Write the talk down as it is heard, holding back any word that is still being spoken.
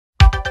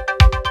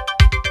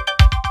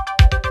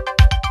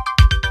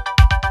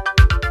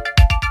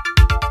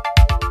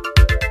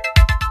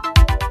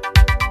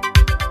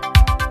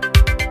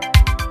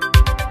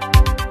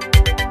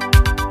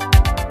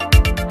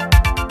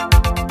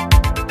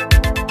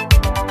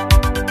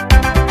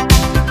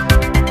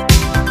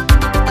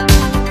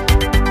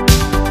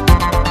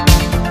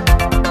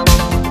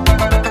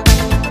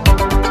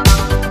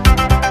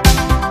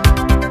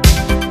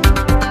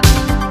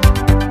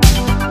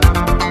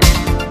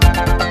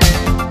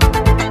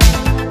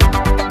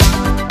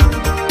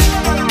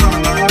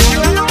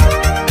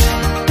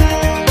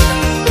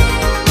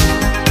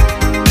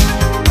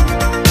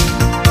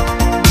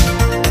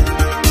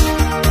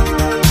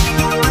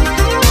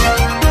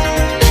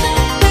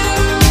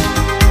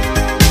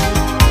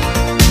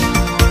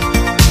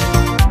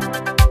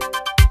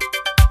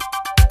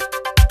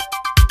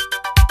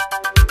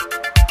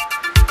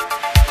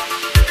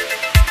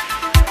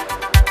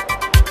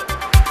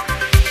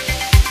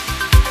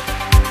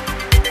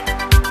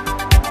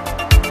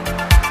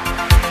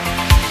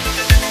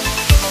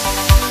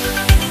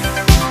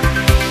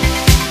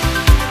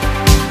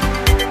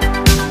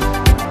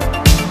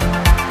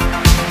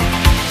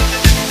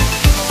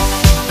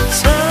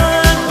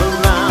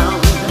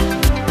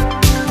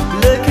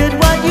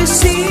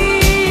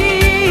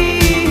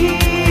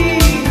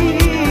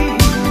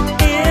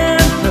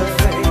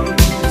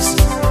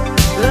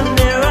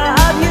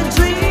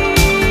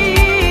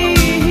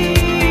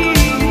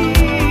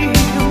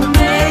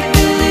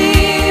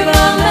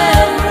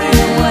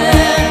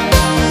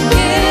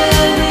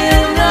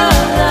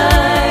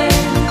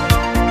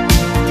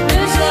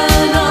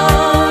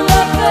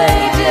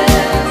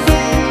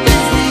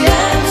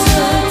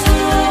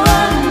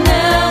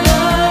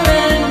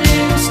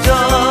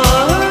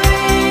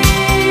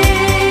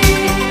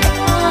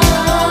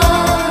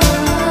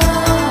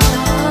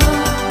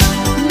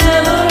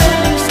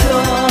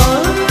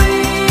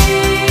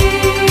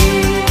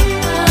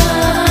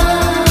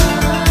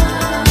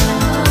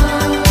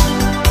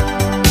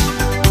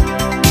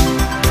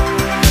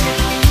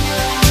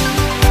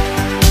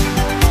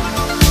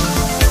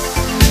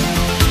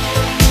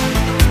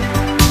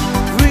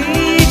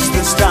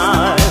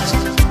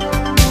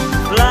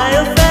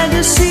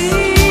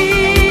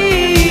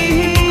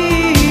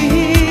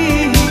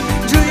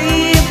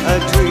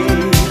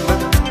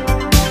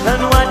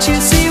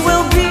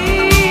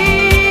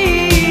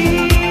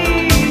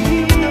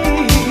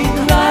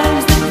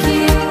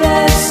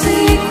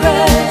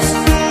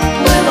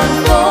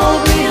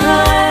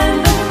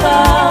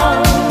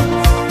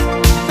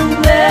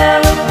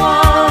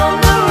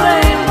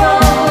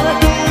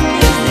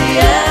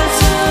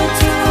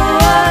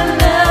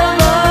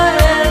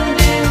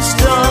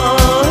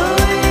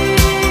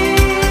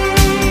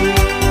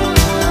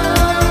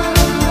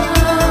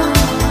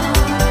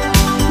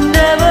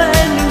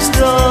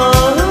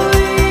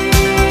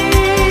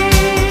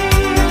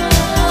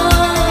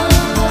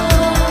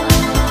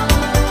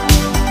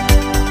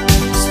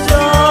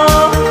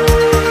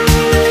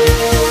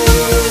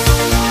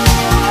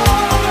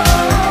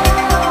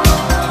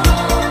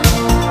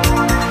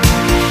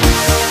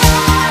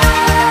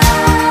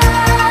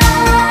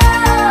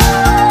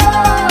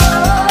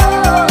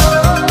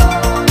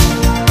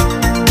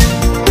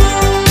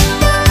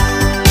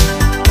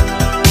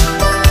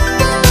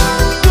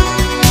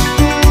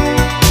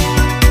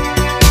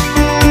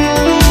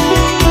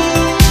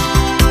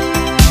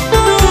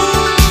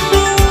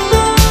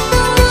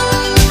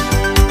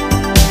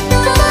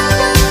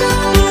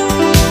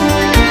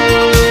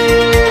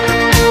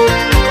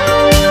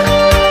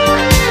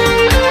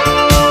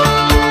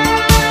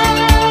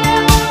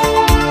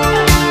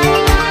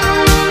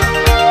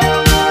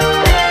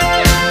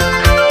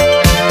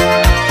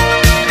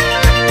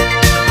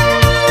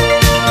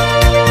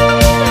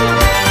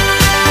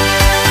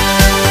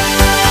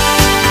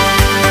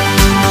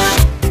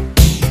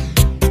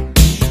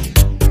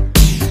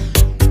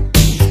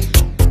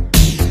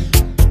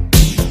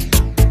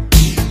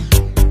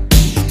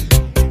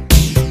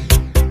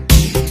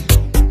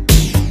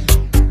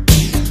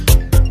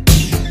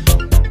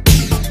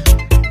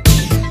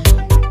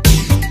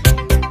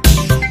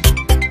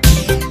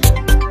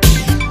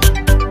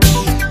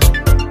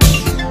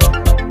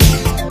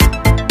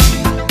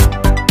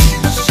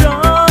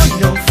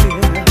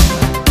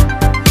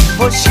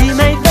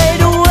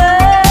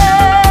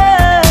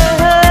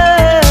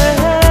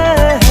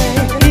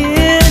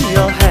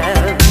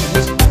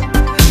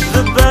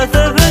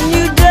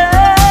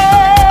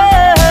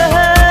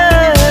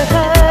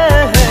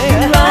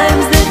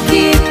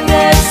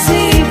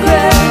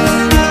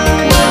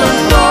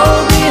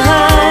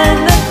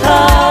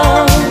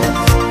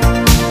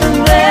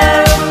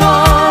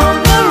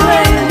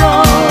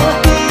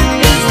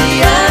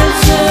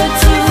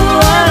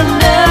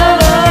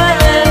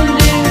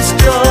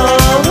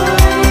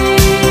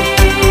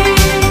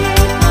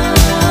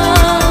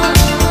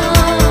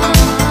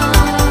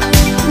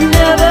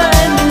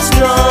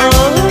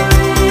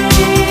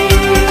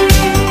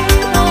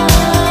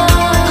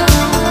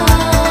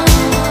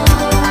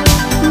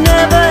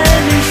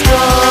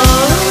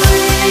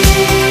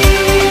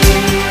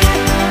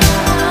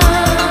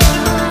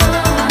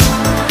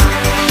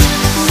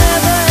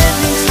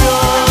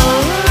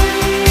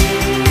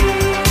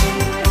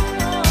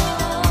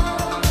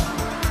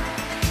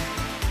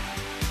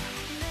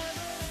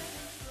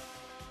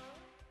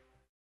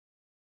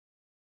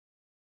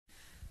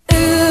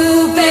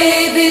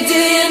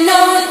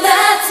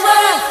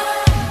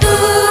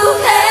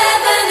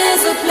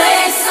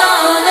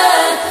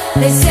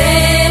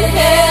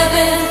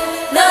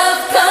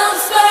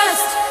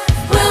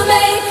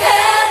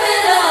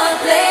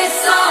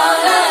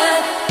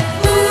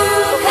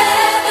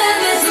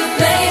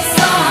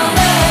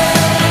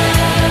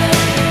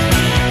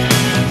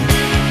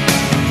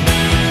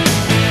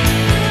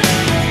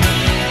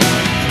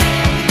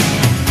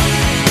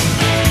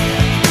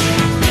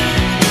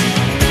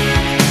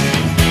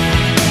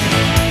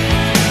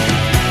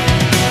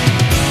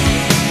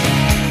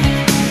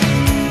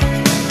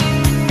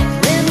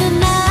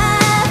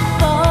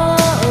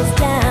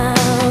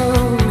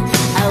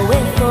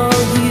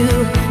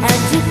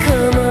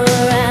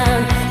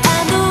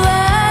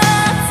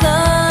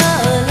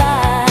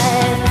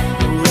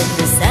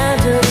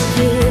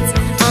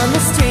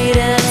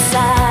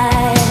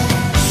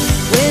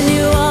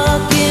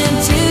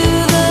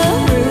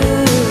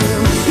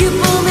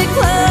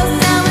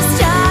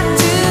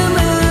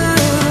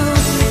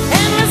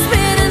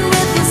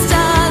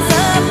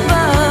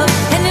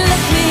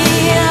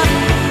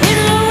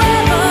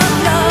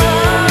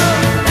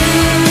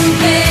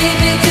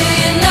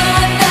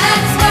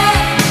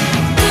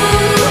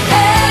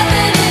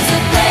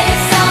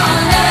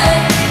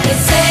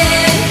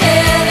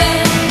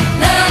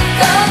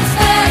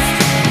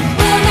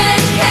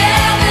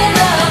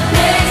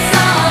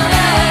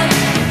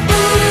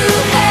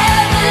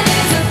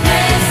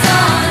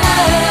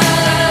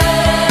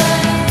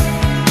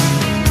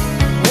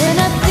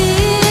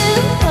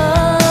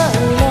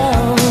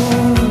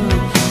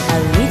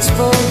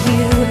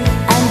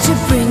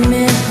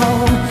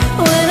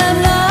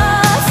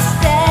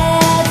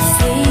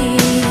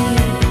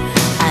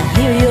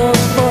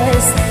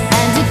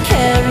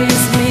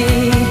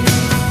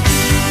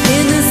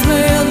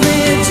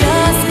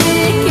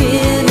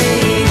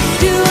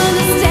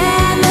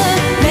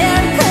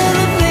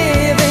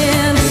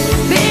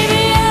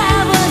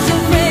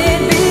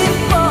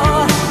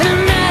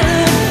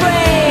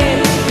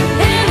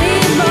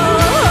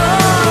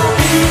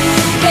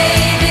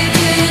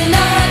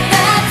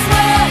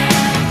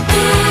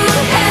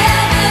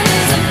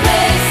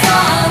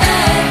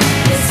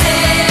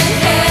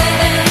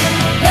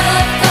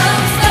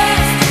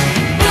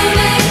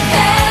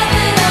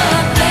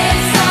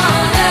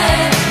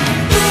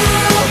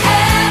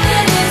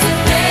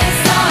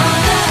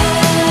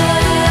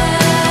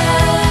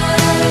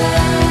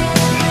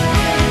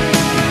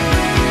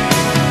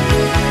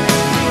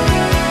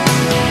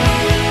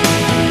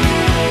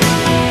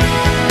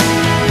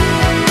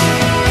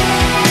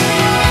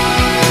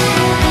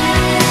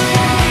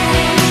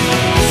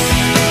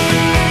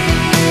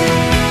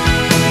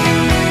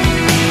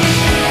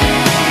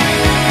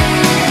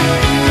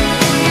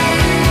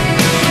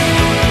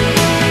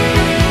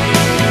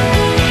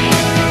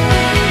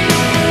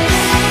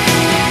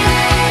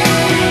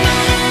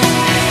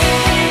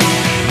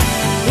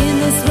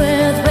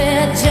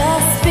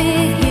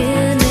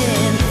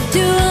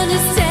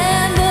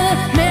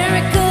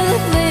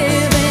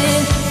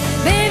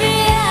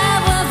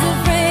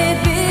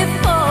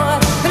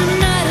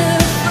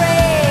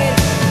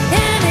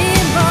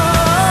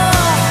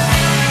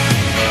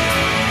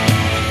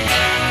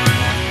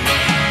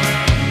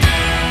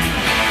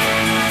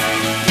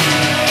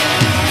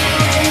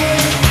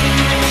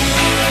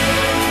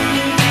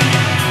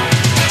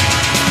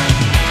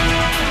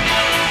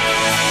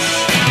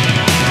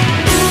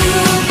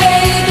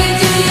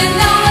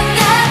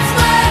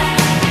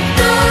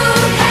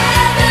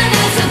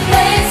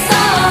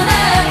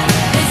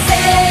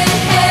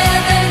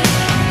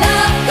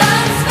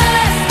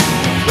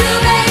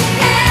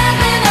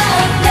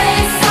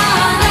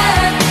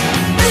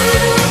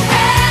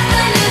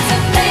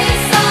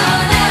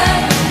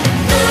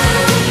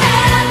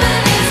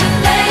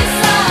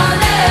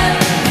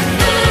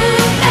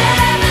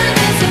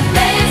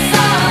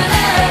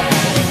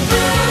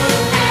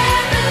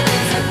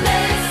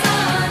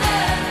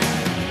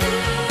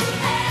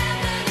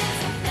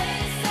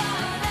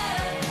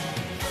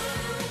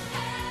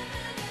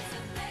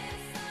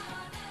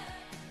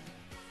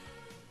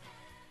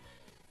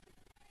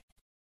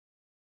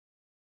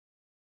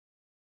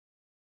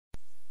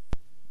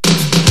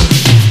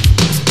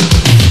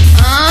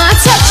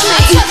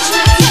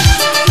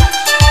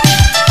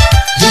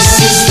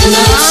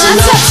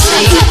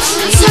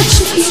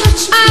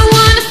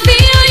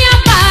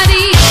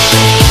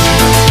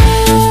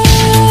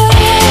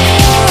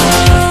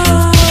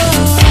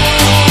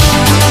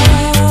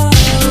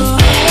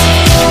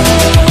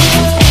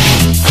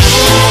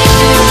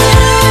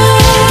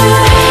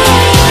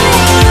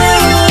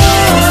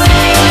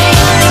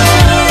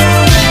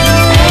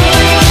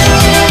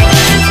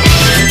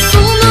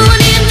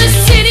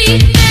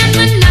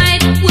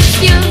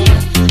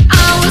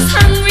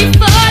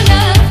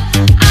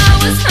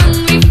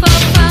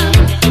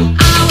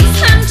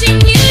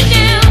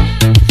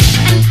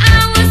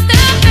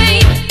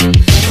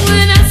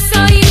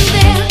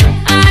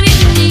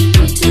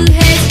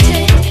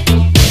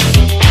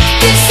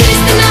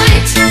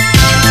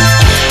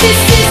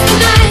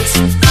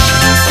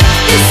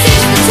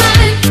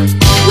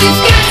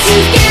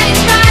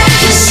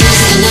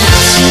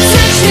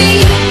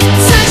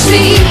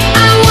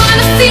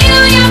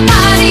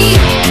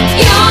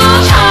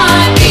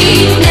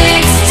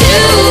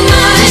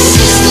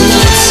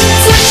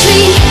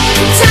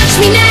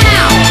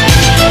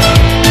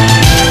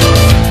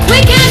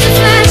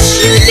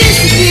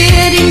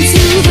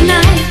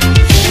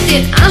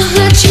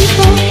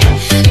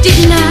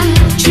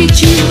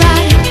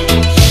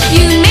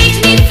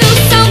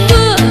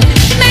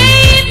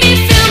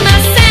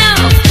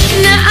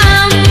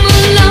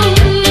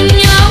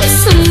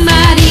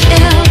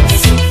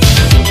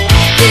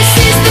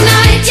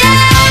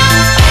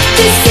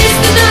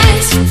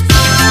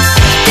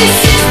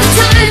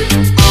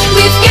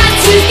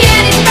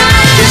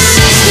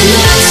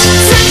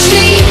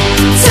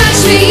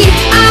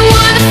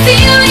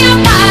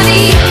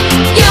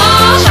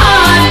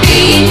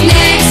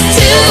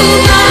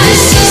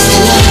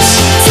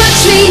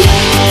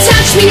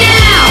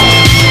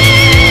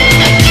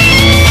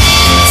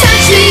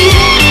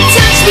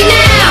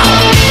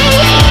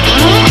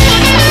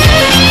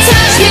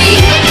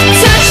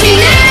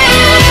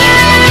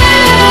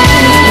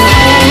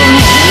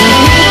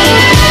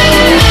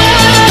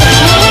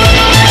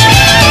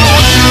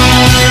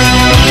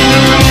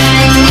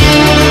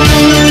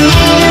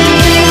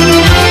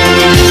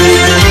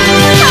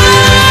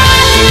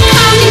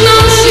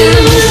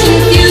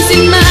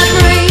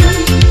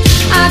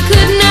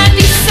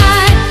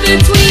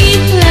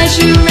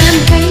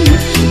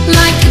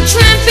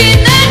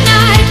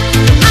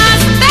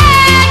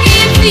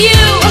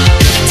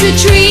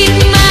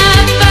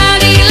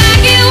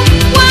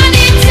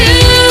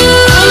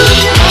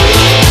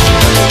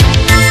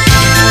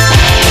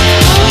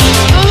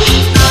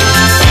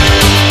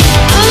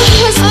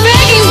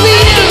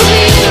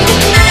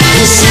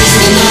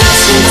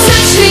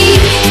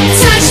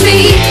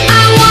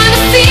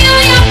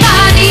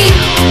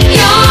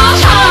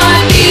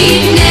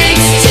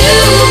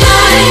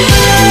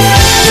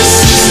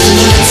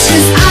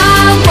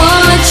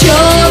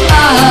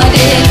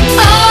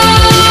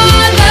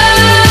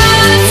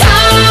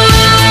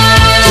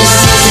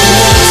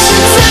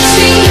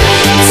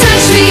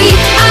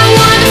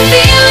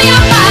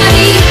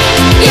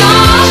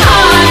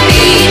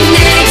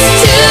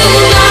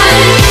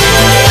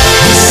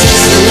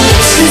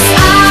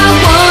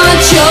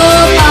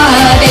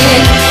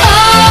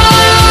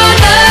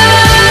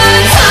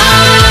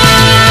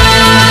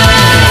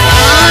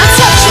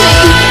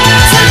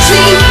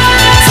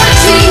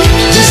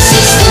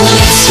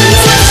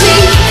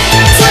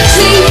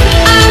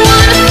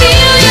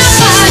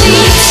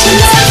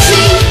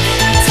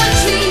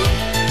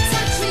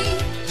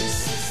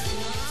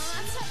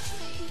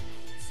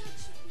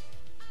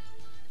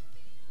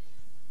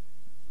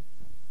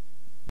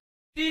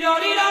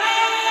Everything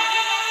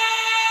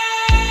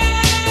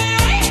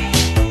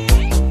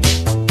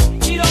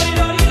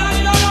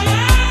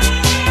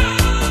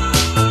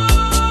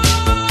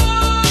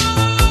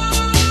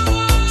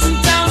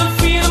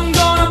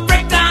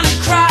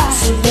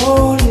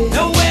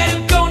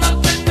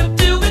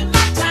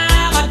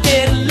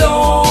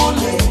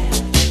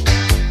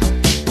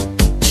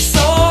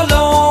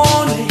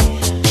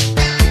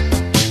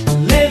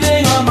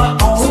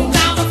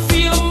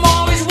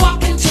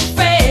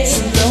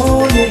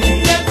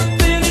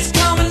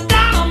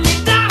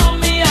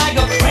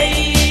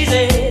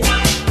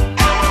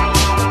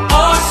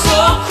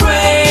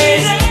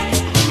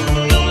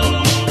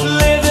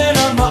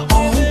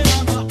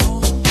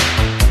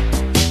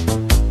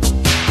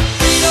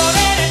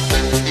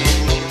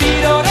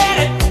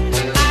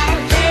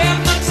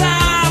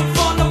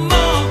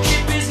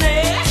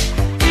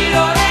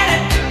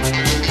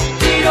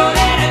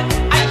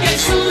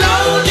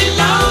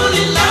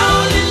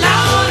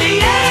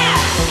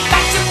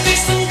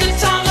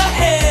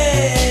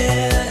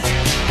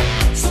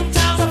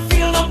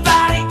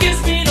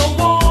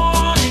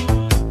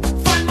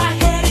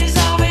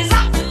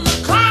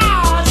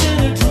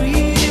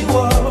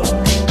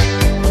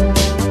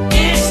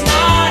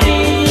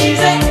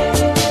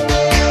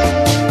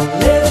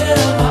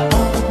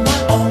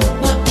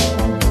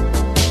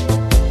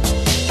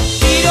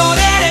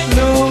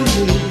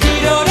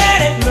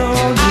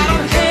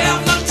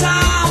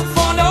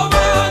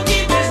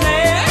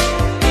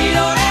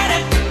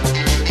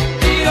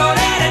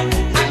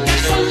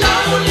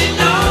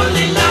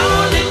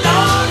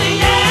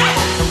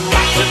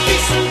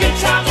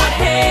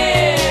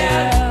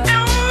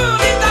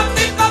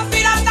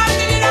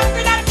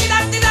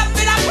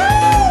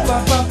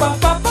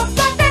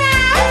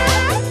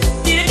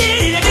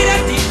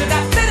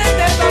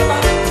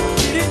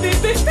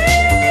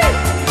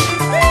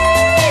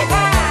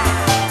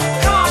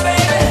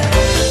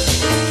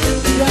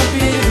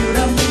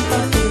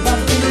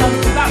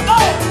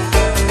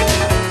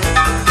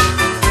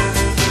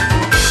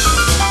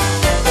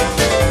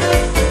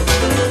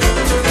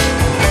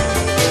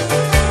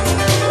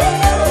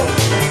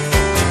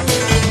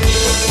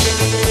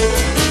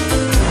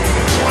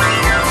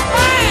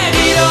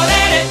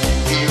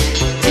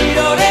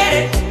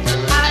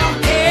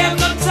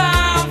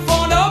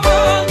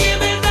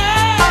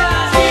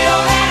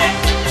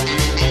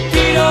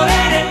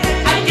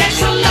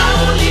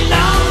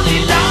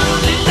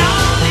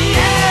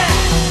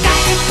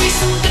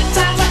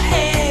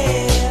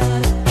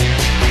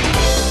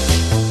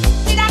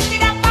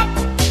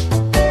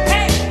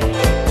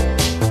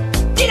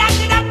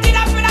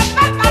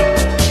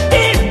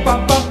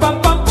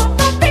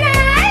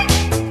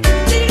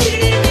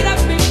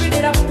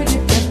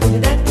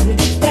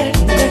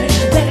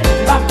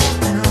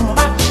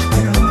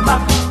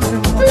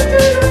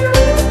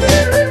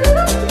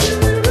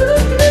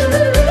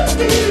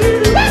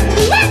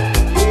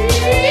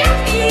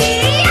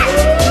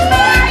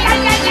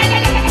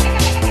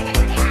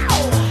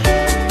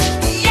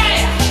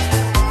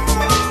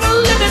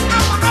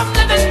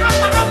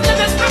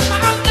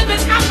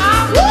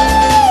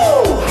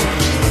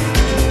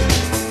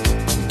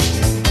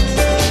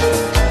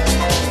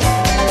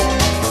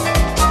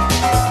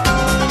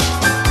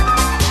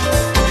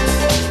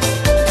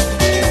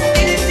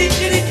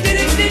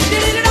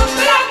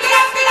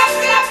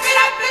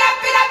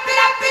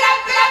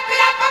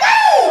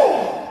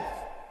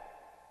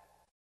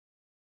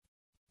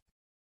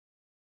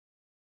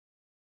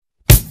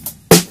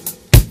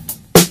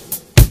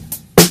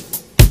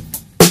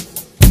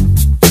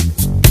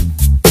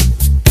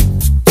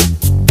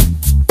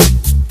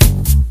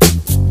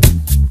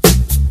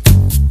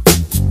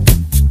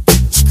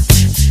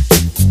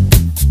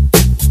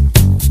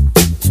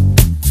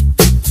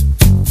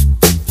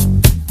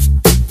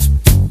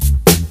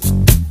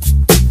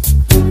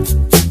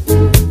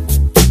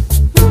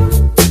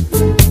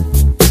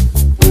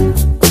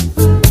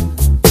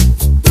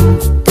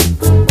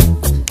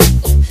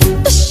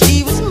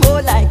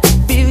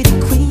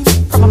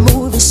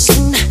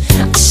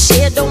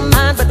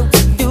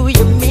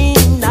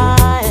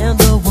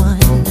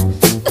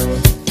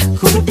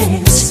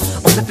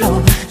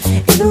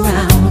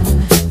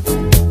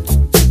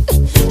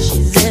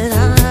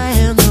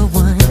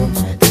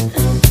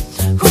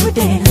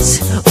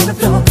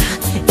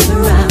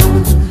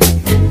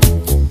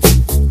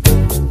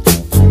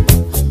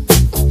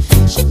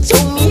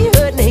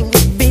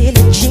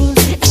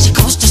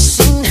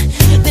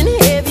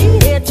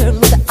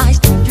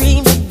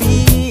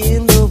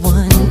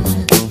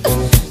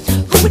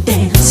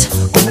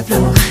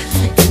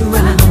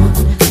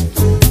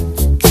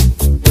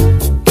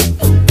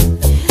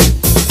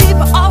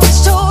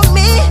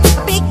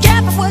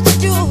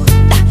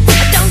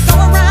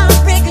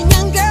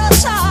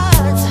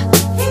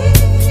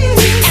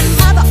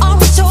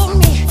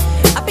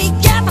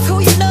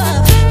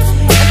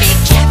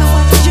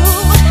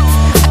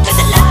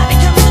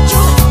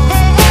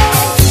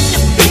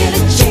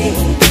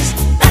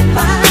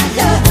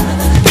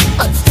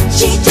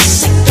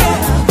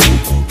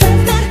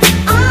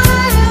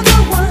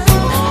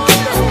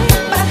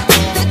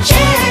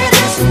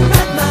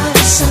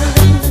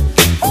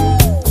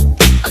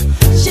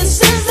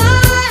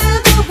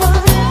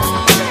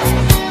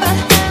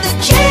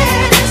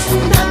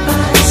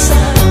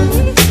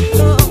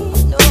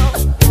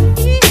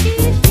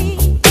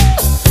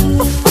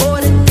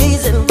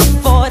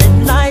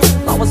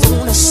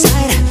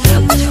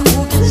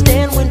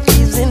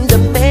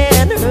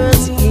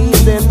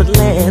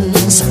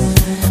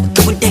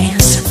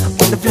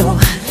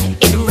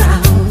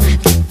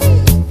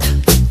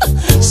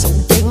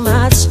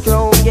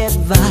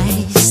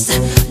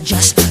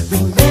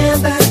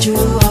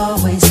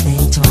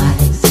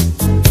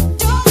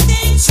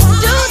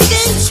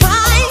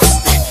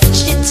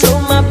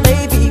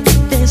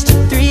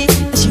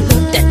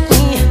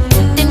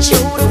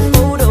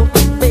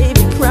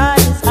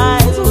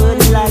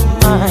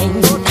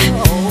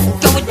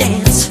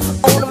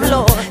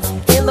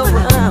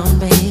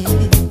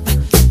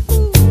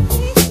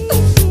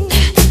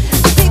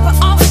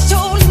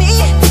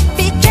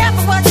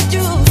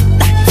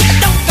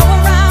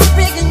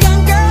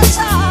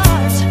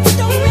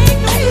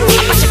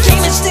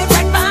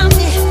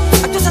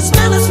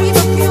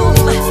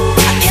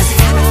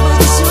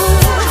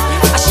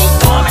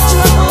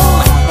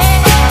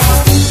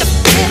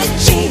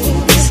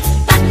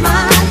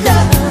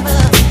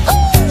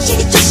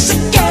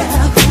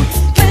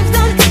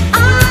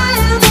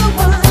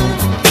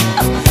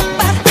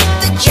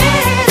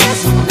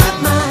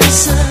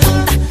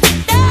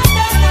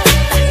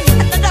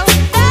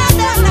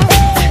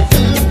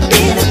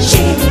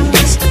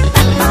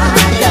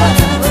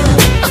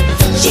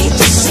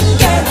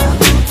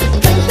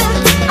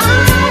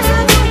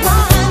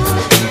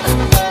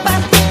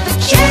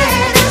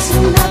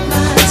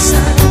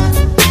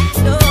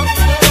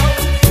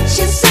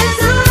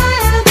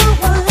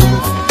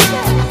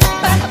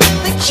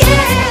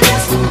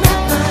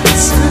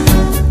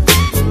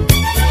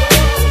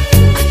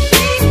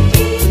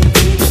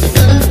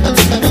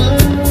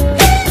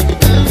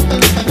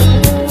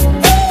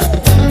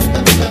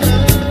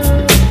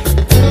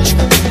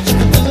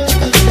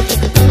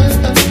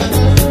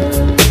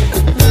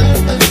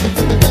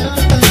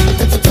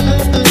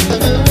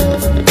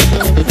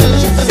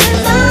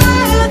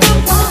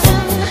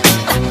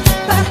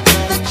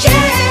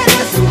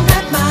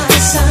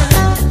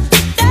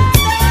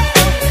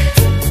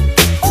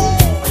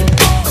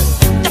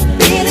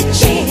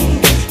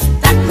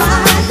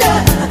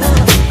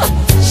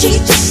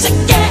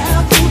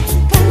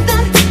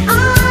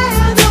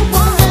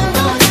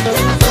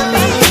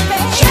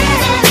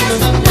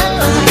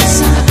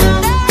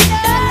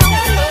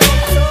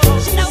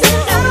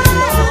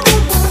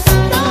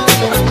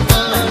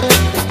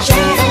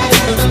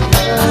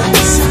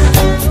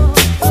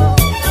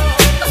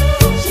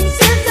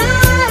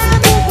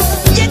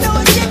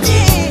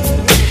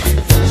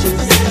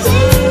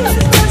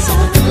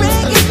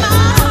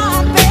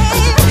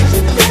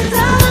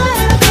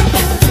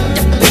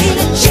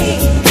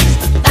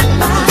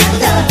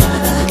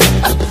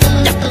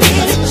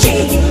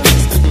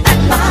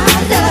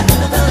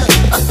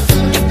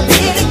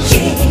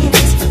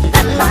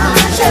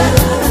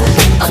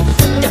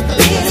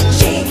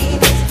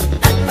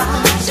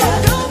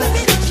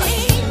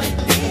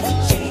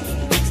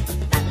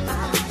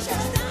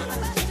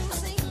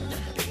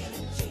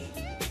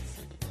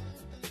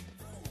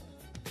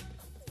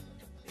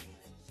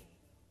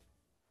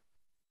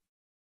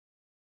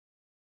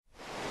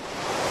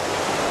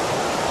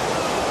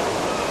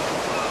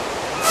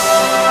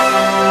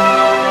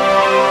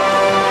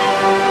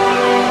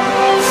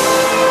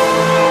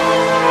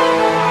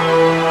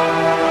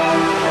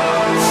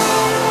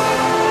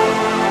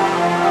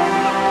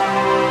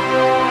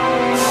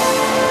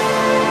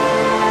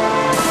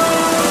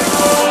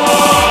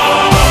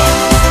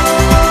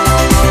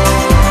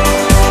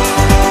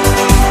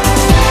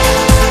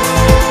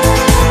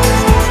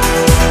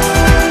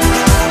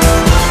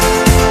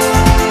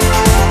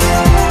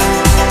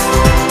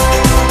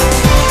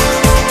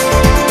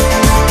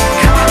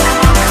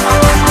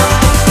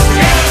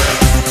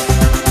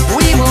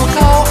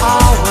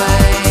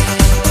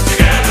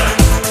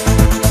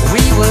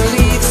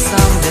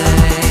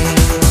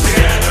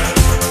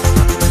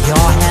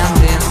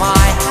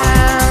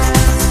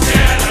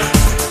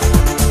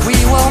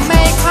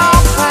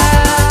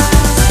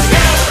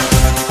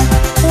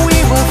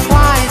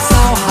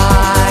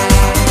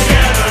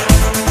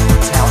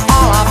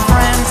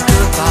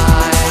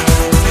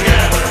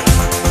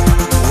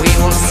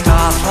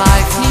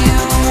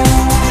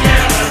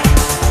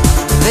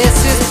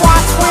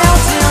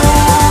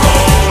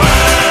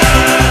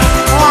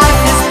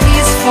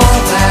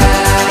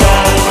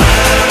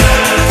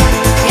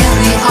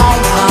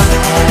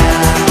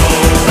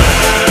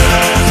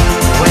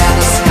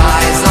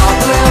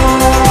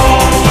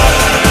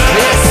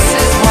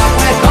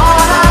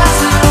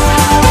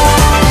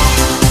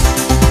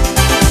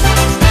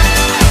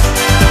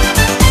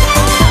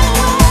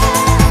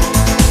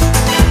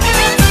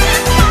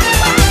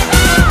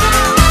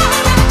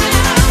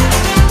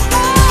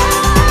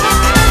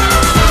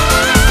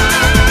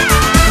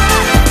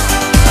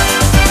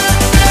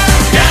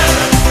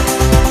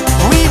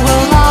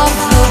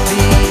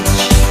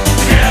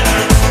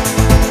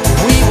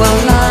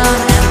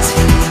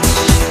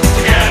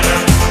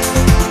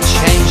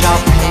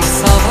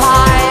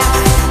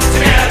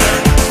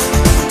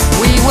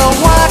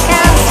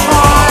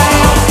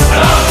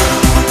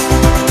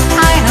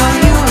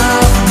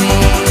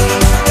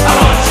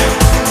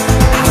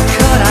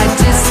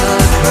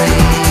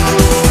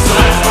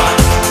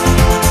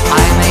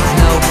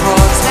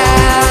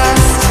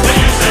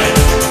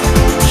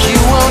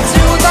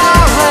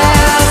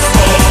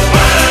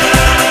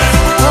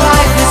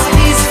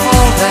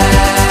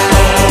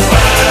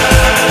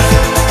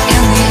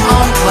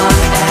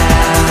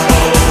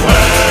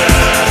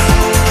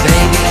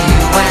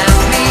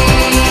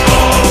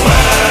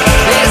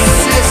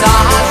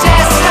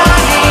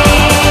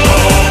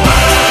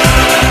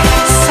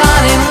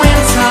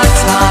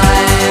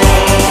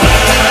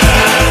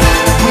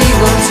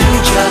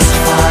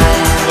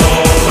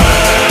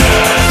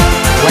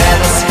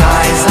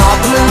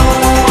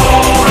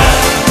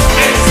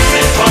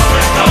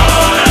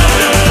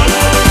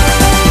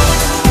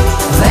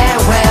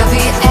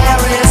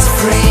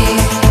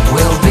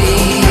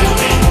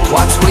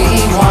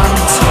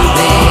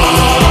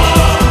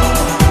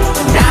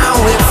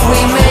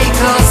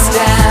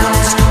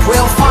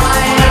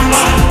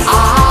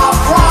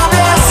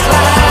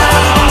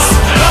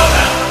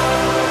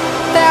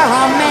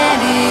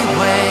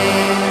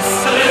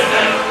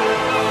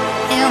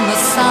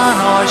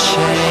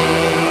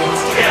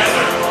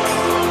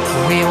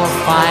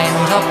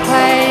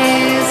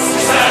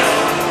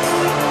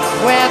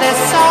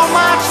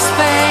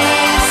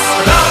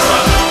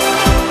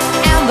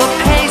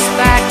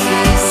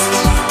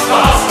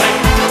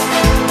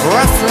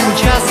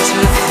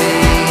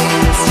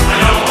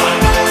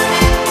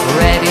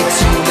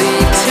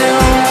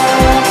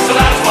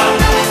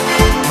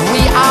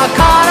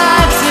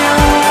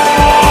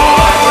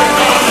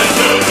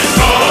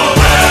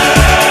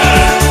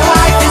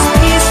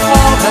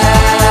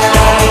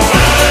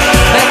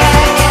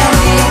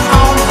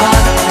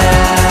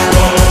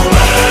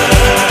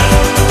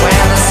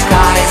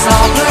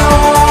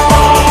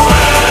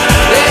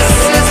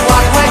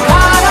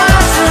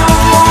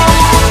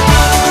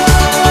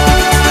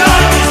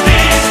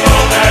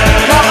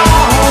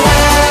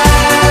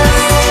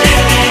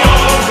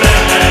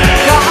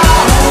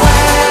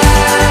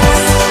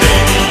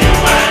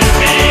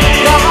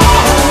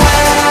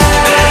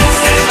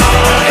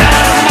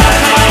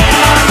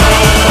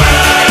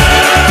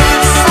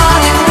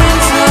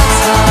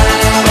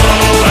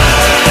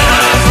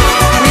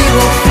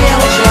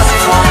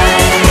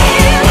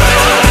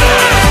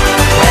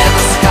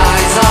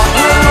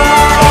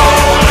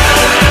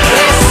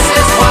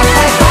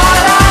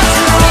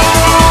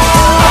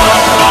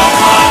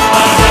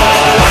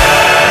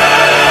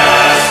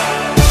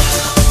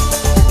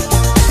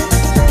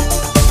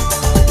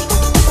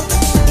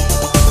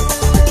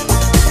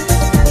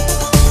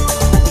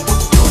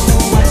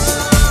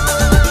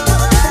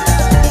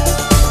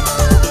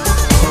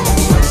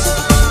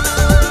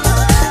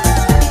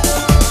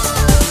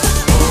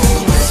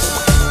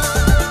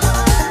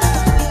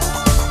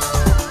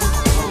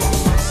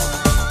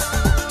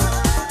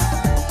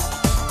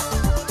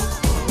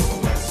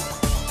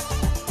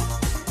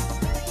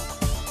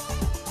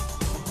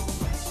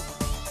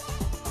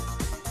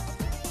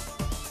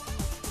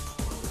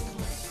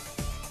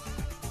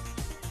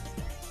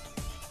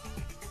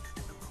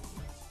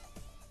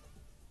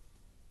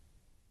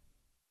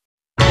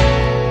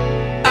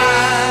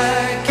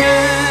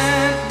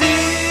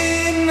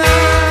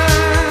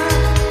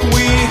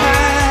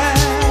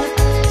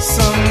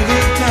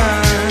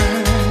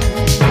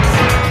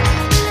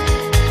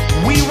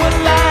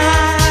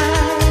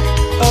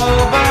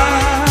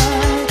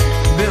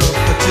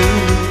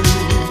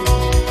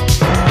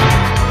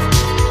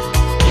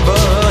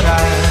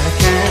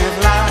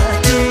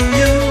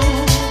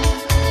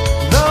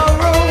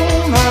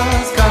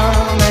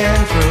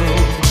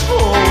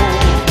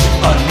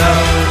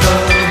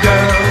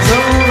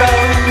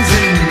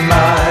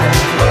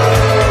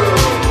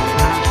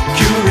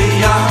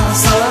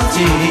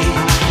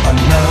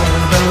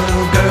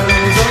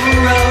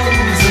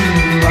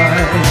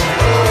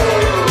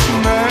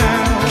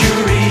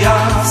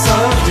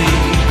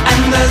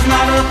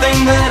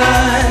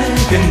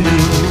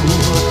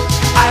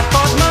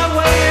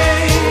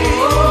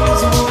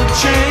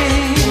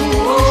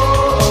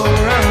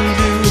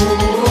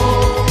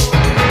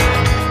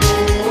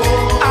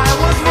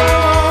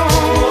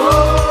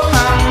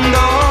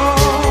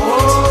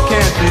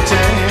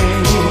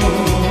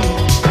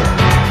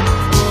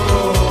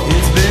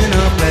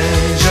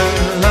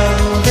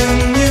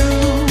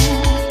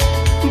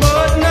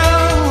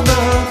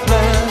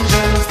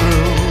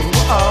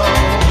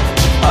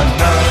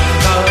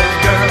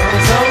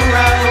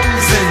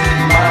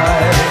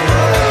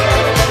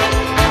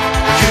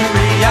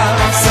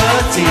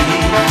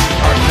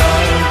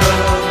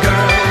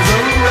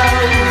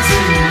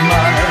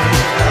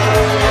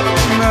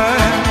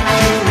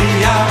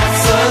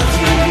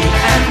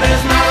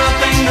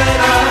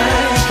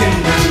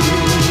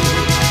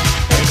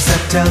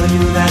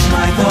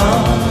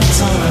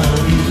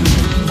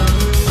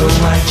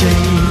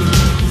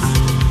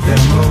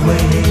them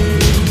away.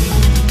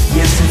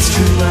 Yes, it's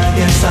true, I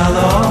guess I'll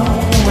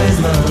always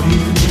love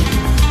you.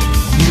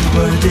 You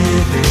were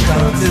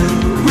difficult to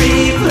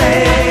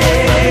replace.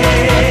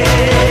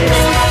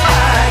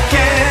 I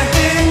can't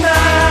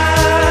deny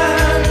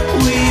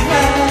we've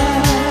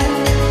had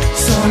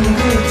some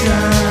good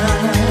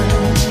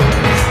times,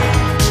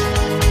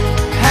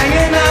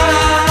 hanging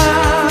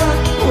out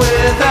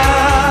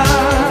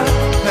without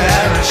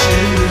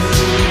parachutes.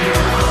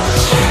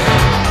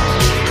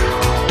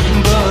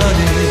 But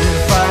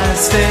if I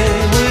stay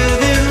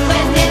with you,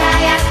 when did I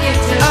ask you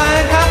to?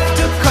 I'd have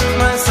to cut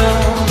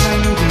myself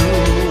and do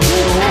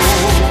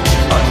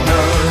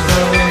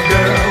another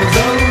girl's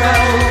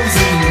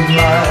arousing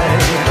my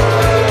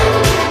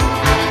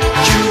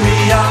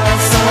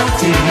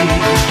curiosity.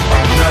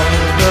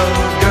 Another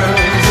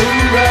girl's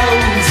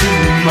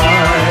arousing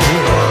my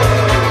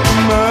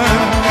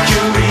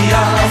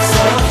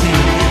curiosity,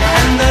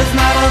 and there's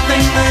not a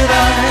thing that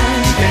I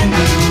can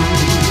do.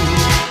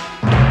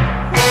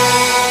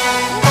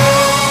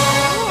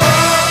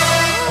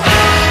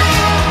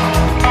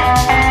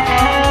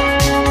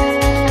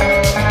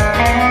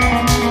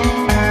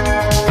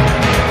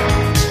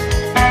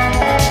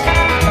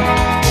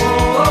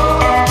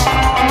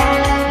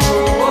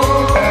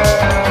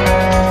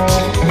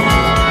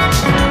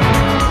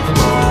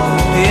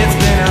 It's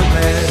been a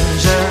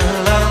pleasure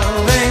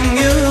loving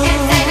you,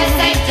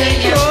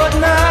 but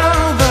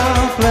now the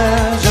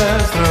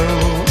pleasure's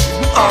through.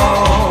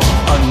 Oh,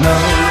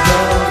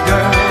 another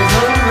girl's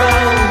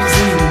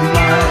arousing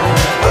my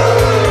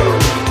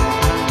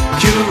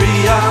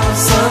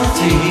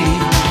curiosity.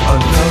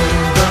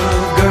 Another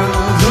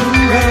girl's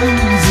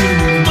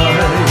arousing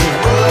my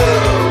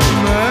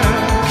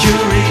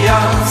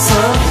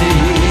curiosity.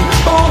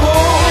 Oh,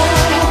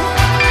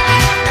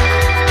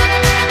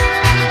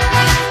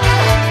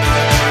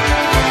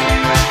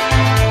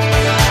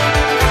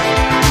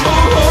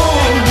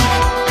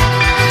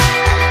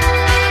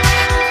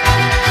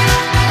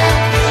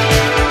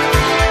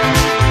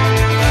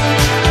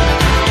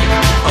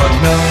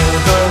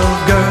 another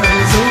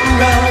girl's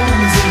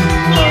arousing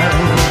my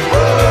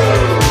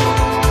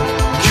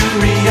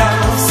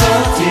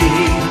curiosity.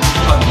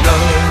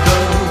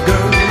 Another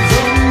girl's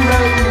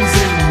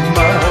arousing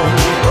my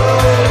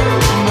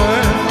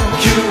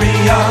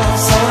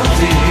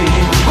curiosity.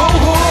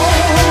 Oh,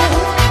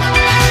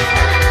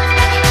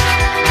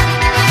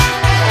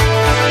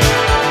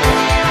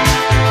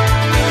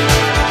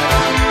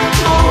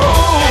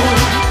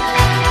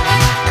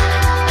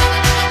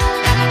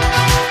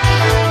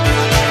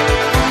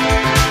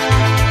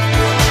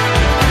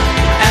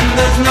 and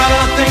there's not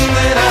a thing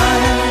that I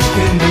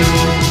can do.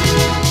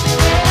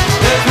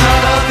 There's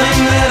not a thing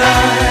that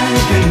I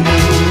can do.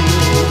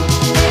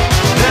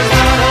 There's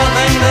not a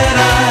thing that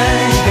I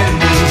can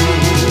do.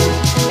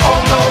 Oh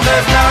no,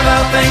 there's not a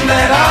thing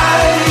that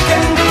I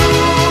can do.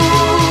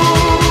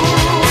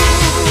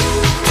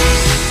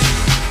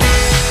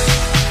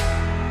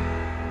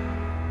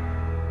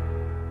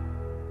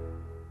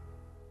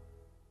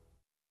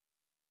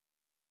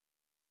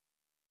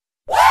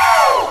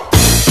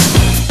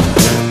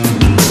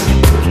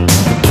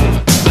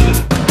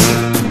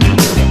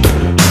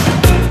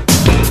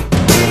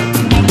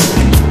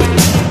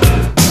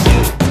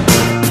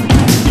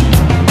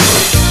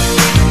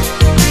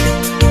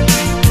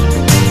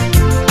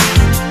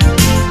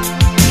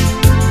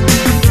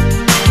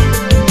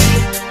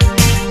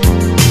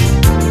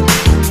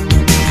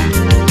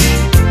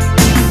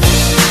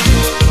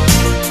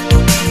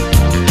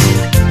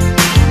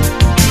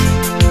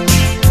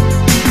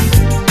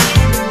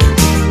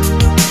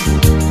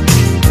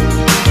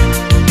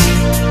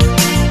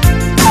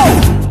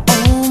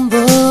 On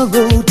the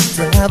road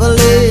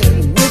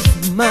traveling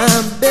with my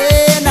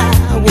band,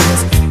 I was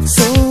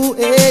so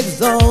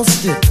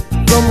exhausted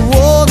from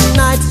one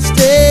night's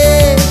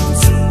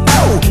stays.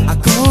 Oh, I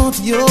caught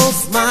your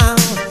smile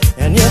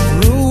and you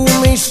threw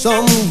me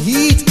some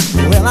heat.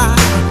 Well, I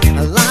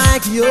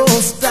like your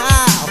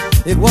style.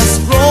 It was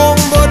strong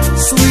but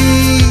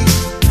sweet.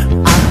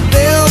 I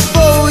fell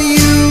for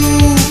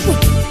you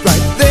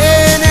right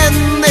then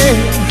and there.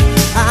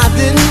 I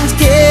didn't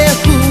care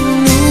who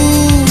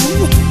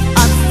knew.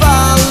 I'd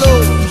follow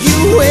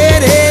you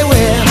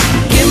anywhere.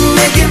 Give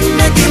me, give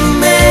me, give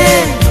me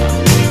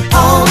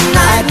all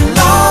night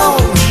long.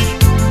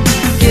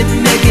 Give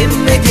me, give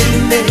me, give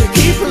me.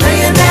 Keep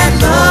playing that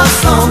love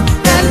song,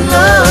 that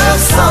love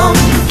song.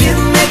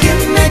 Give me,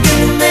 give me,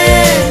 give me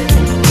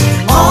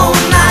all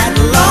night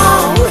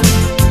long.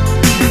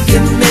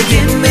 Give me,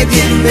 give me.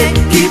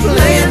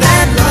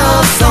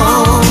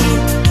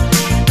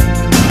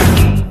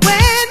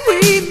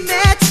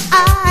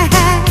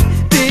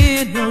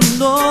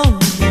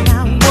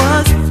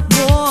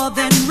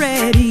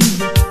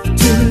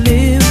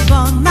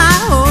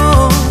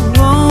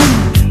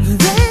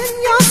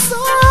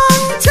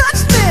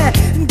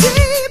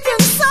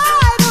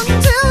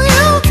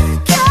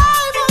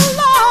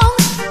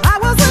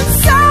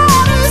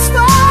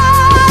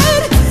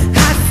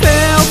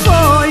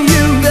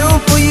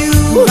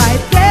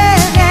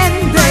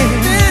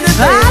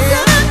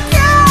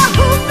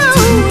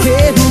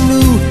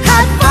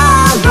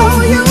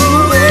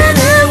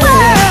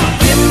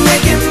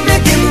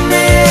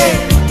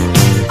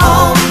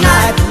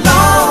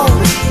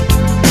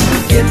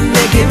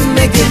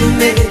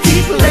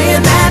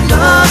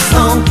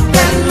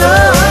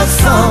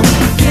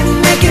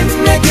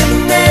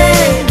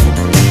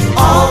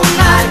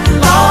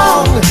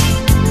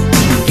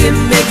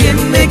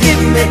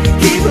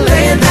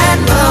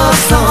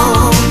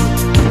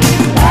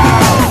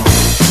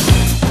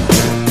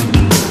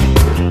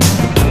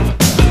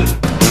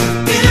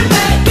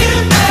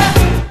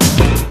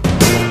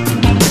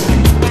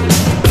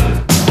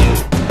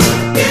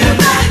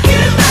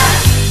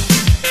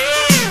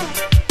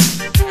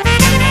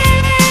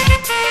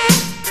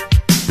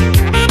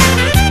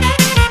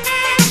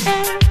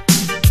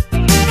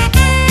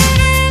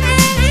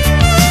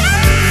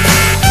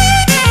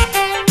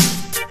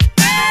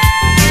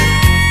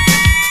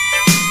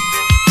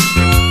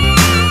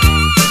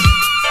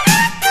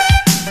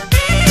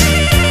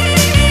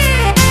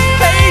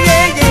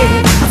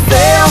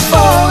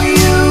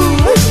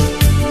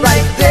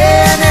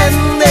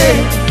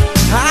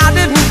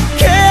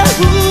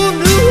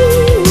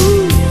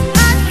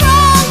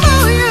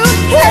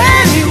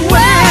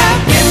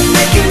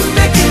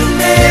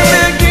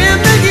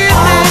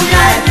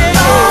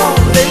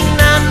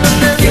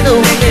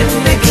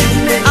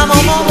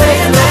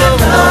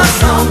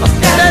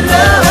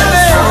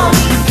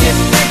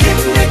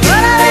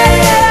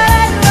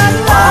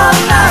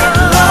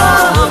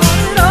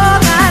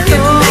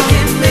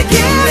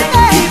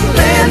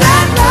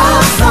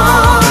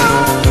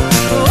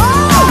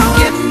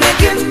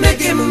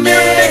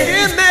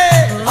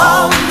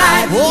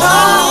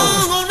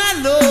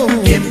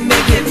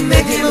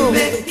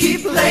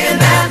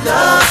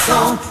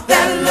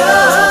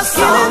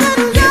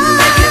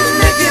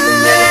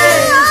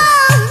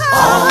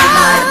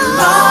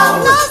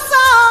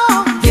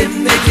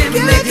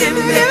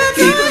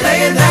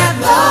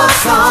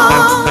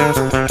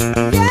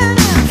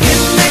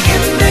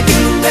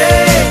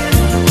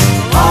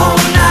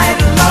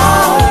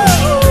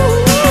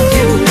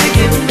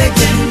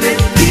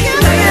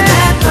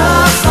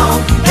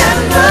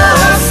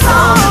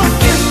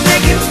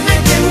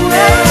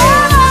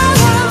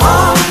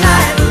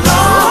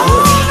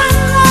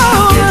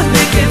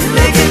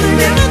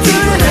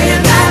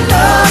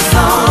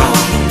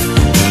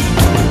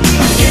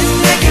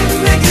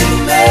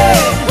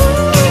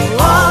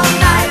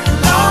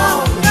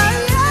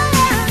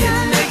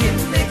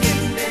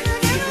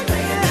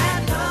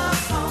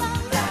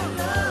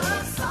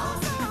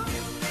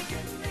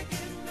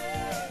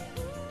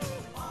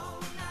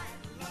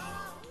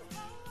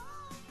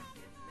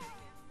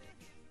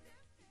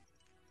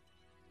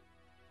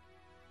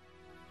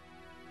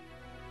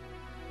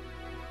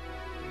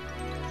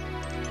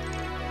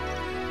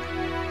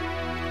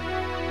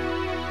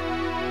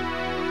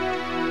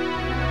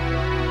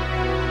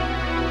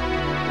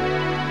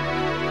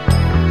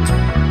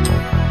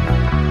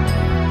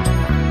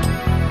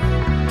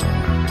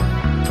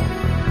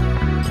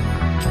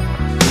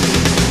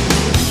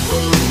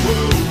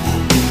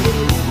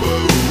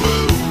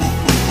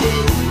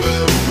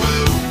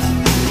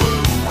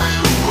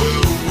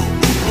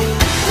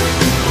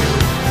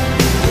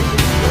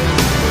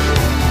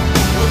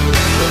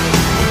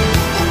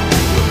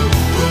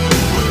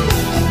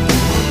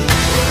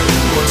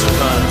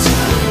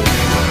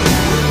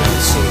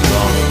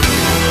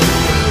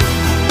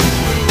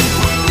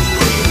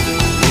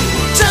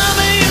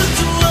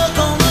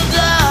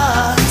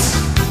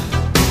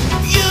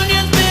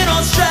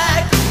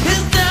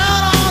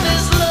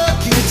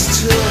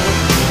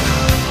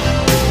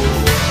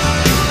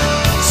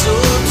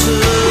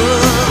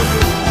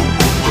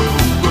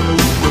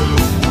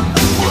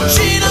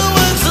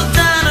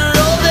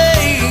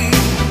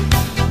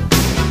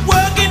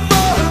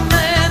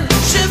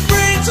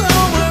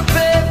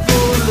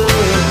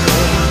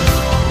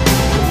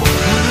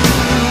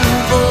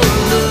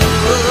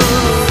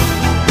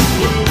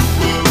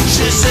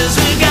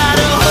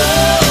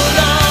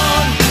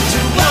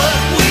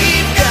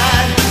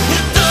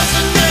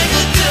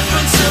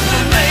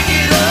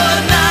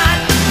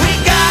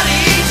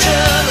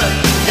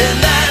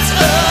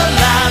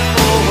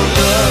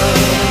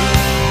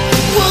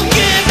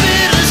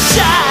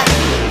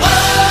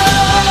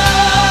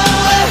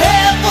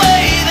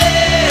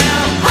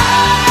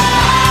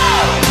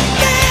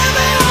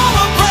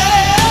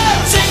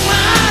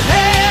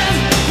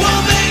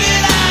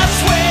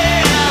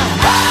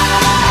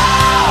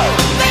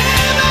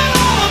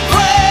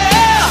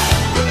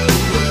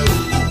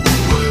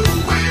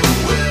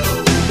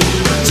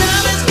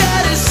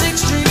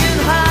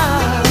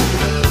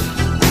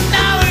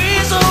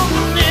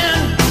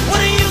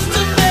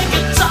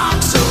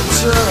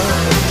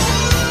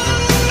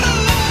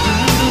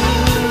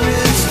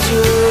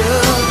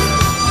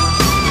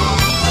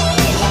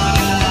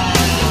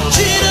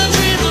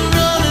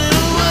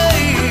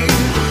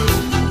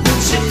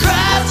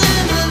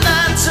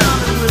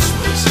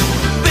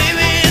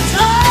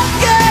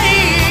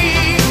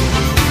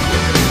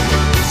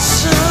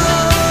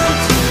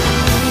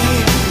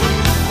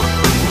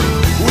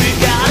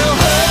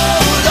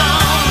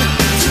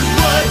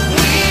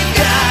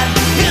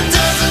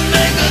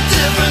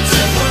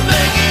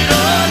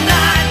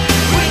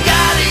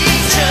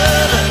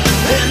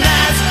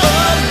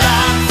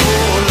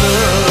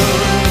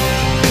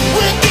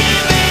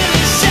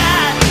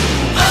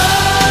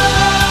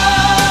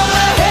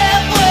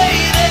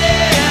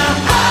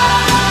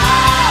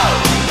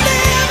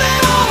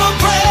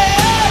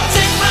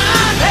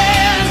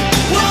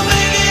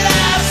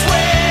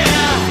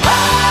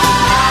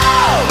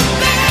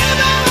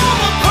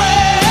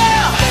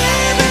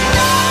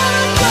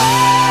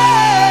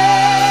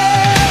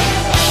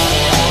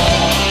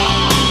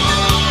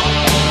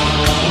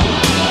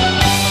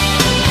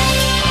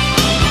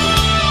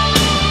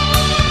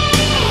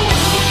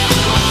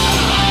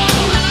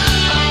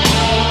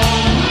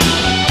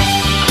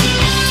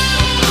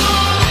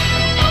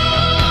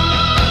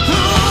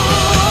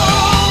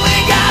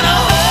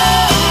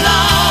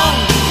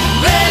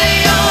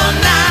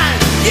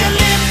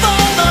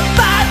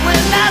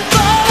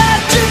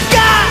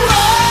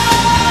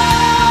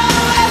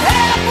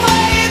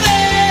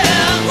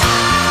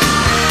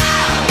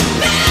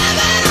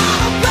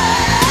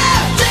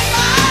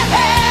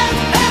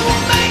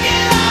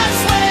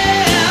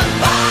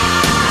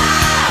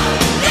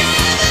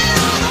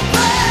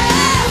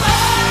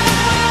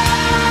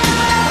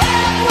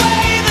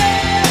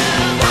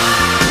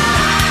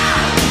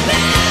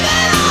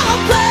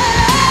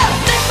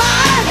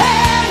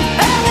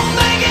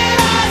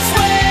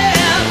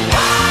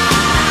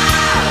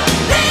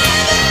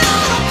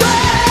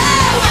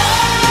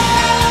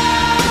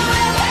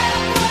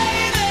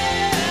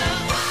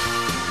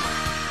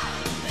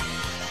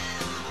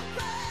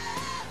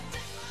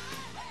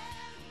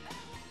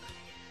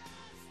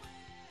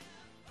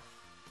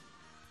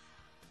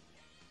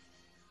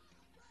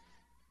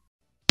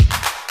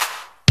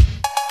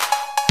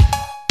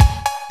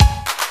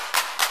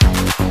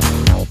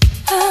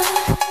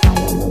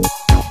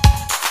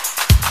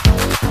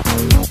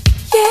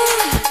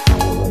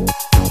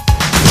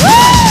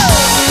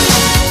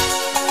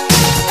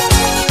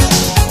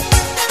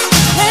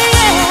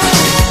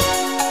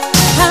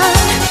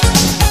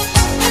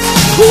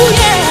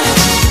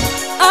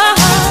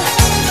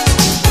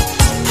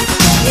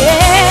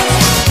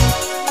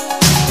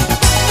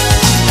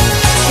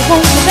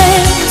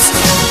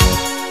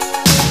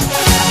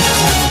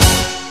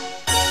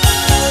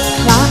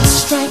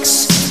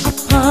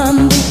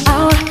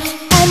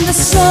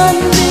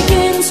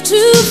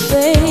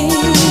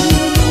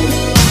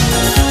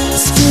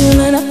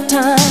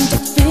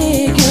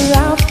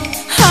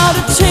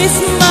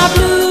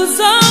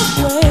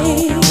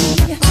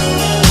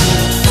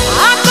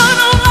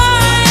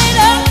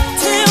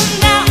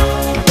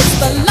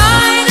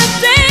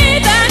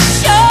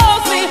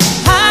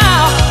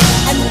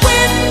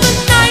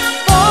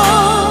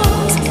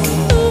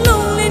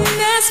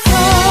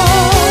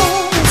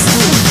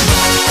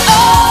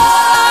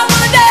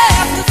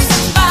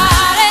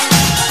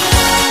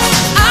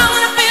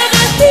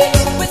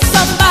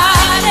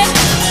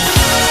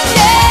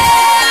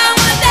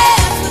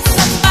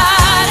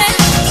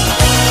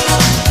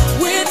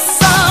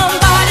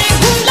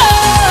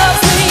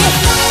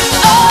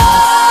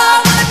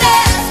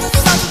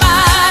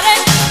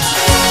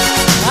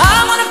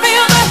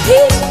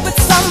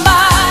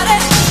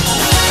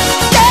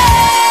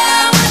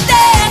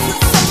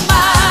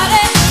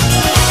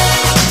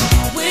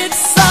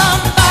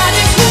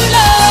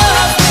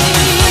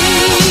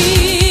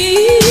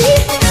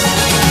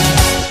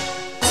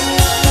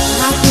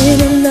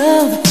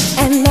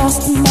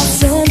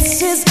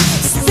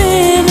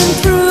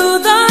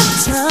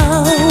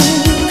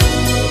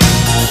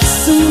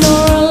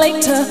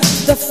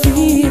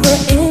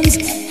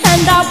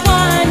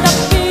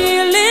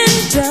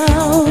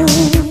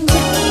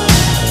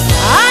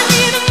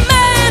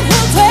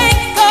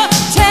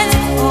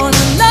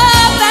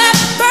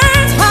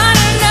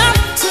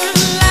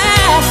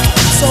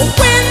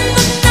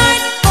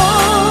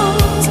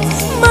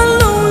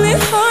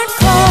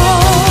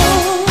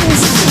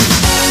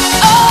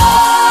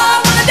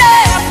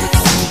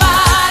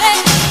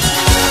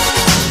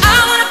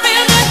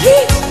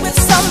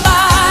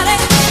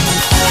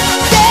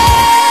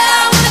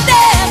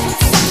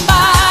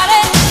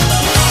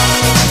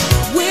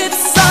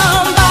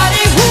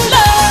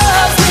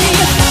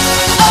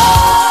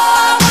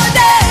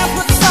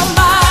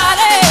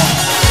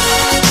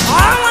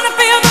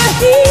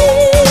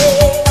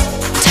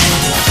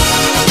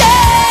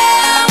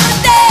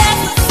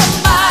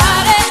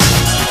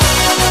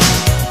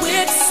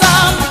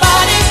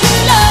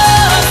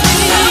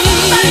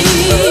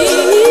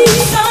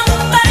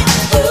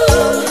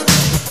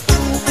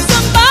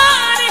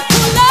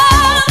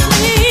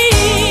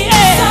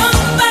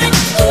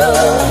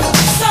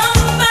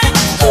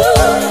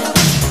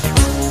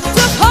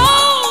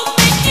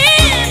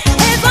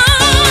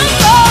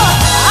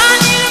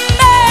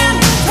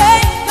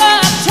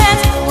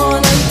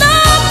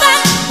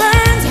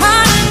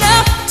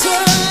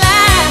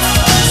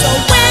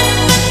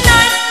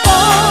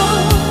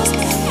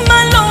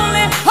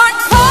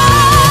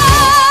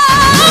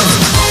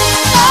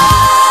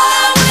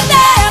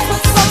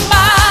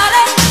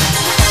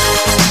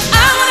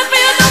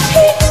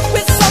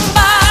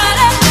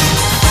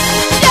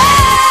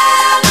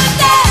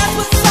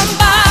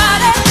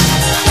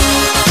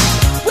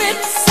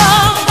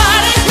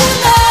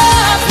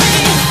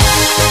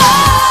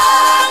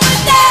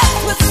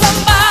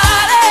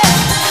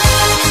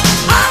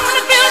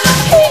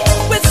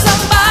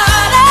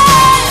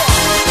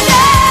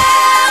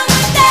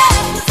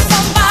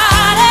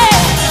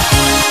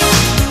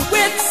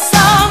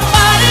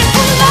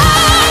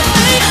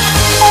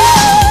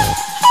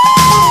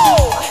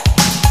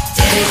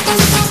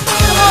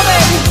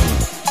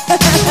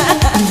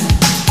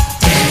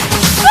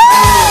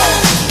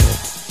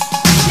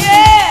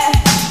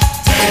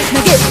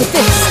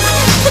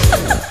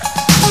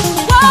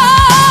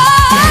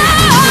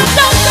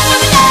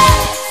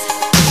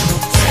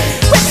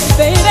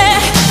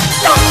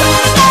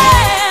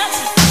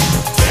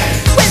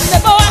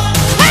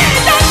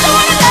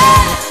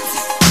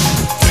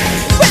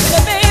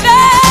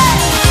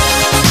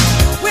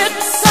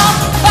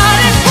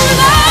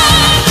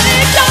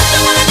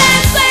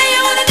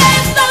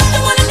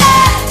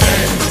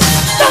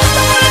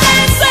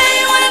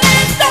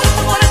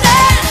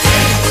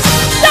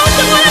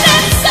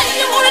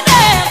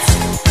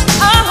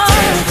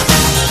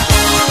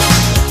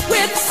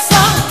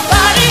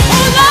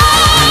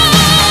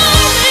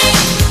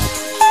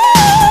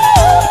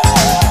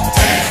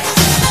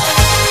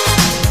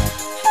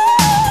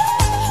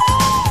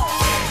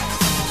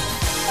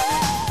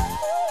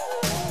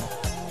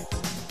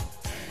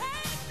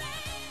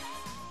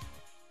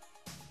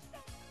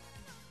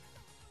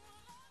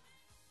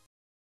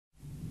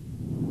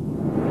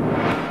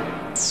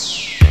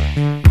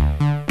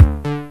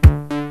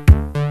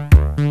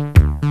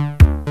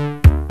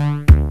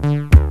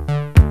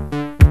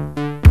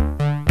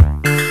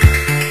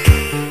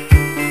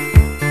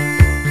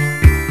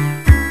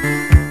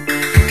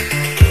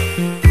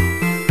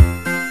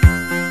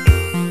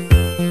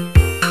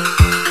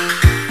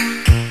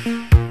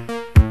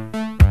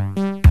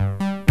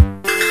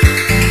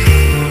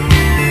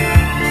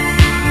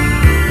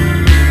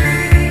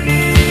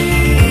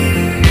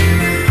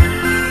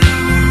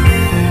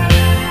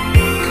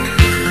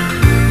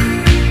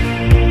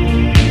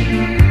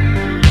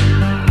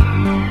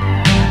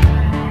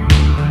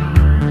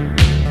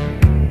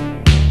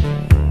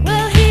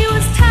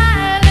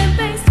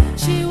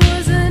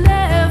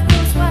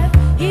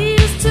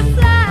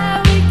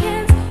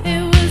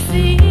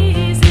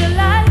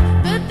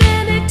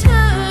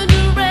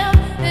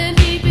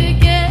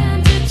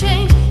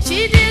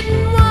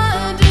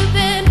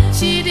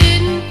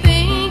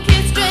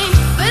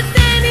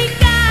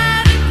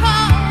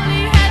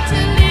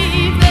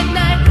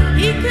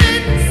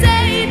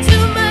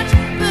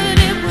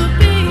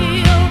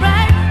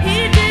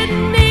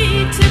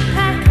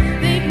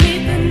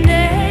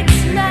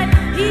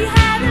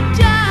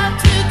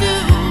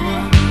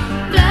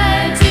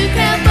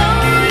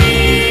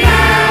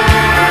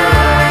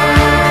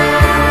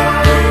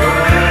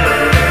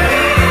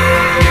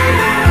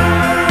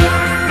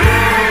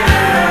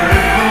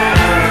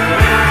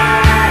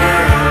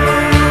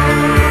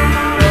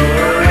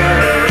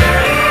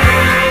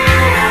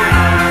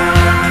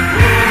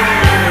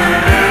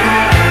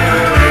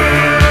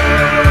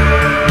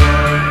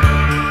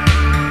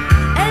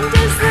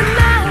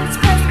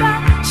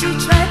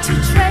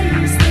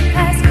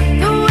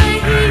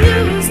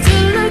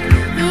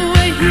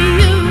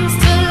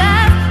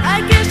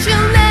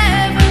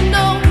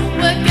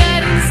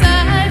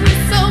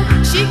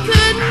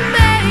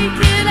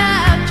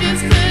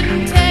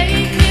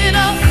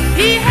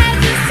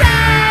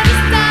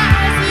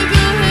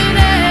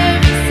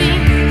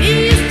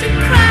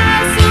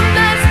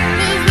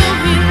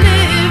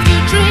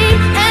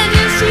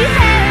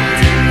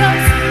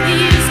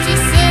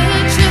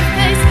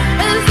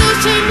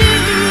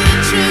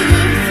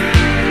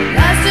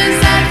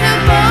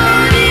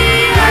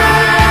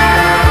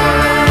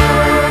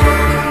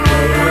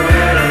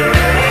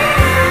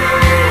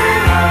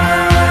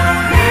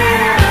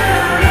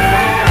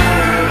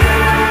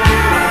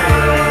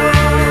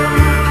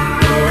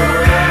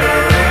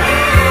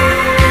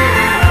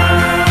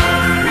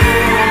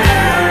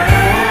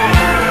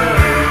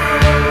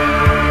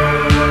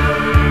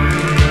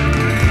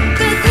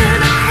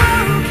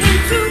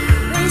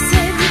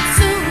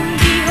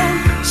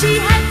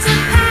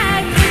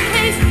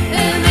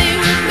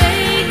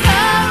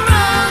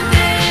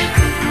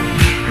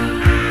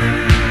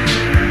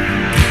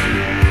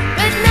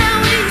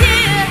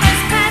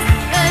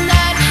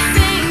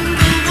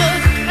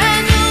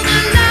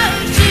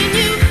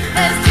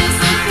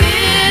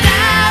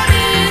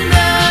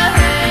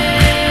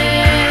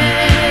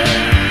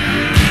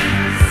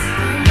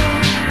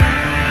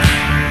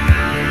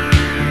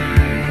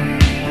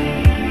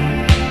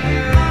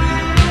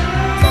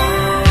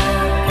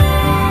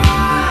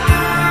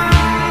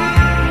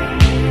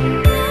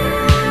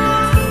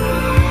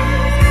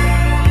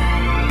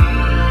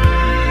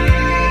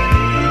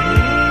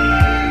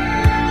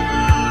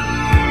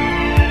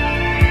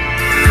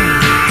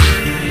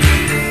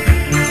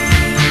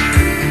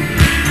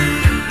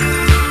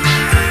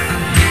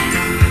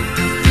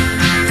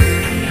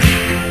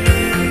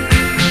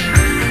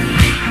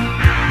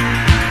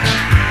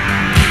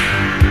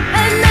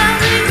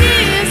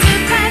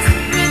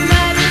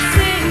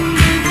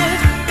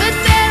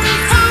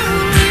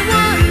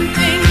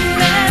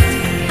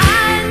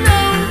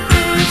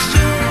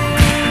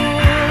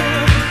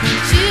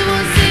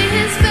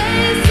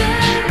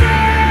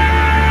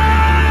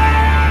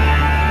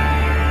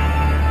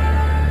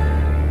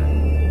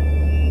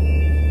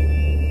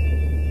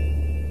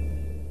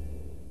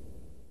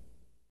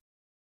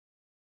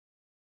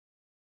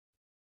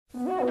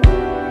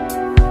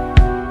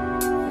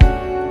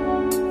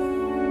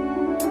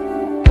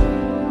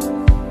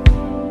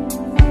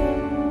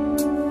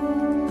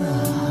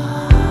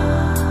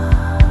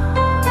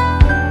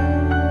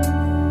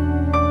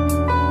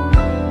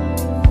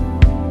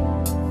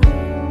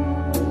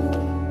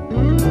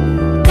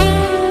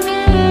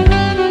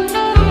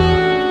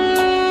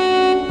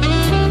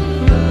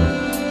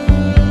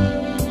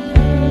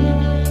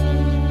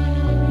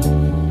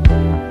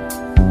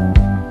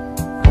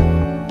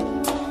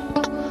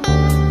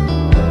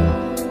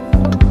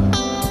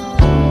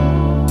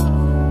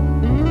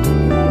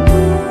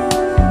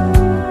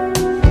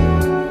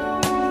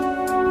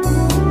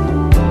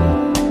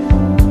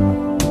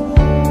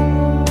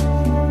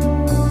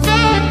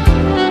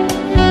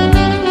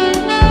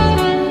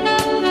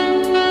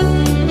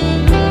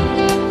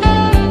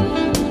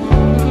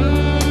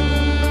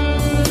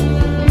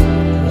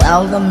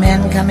 Well, the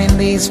men come in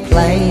these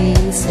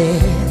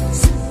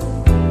places,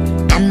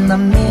 and the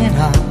men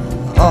are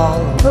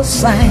all the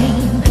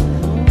same.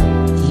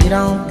 You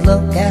don't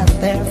look at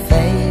their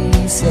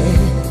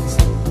faces,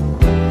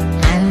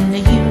 and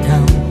you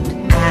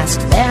don't ask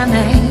their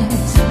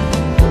names.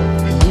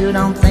 You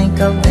don't think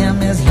of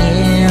them as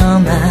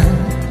human.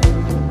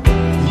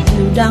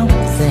 You don't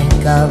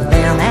think of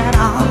them at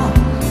all.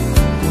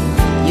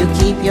 You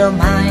keep your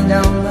mind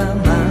on the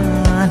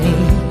money,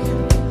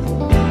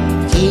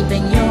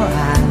 keeping your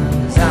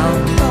eyes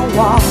on the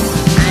wall.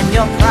 I'm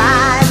your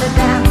private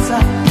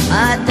dancer,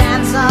 a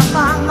dancer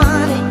for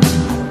money.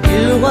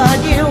 Do what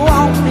you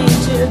want me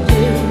to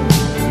do.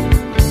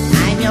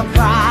 I'm your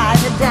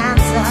private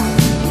dancer,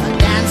 a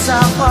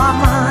dancer for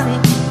money,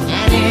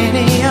 and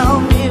any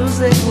old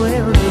music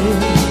will do.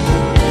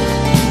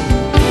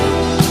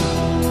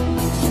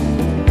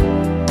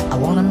 I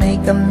wanna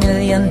make $1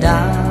 million.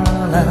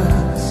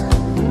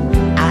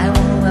 I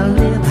wanna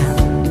live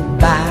out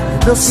by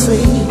the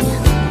sea,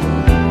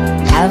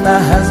 have a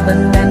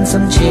husband and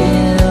some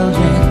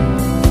children.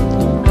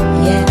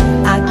 Yeah,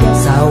 I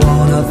guess I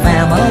want a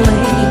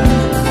family.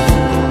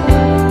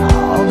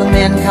 All the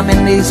men come in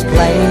these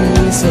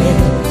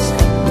places,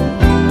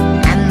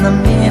 and the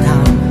men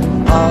are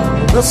all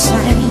the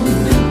same.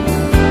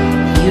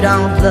 You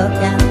don't look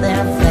at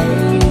their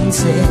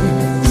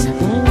faces,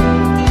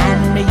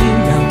 and you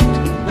don't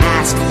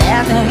ask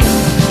their name.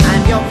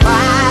 I'm your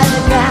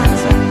private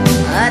dancer,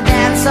 a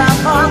dancer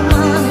for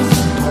money.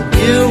 I'll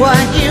do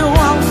what you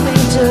want me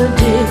to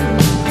do.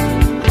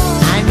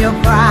 I'm your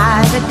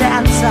private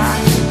dancer,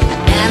 a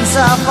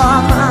dancer for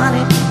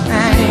money,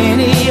 and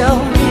any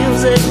old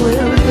music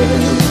will do.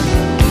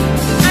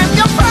 I'm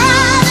your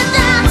private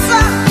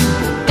dancer,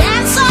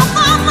 dancer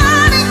for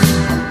money.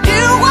 Do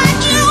what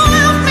you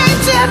want me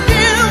to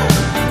do.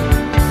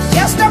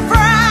 Just a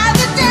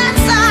private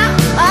dancer,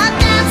 a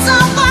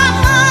dancer for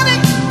money,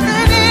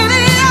 and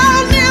any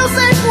old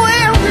music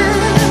will do.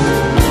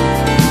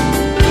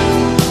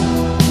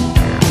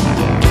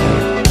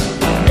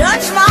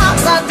 Dutch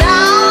marks are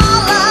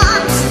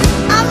dollars,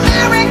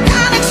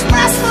 American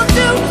Express will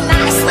do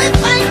nicely,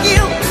 thank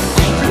you.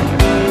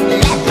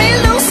 Let me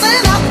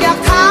loosen up your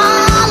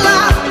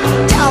collar.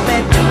 Tell me,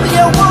 do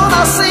you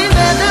wanna see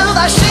me do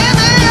the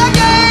shimmy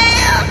again?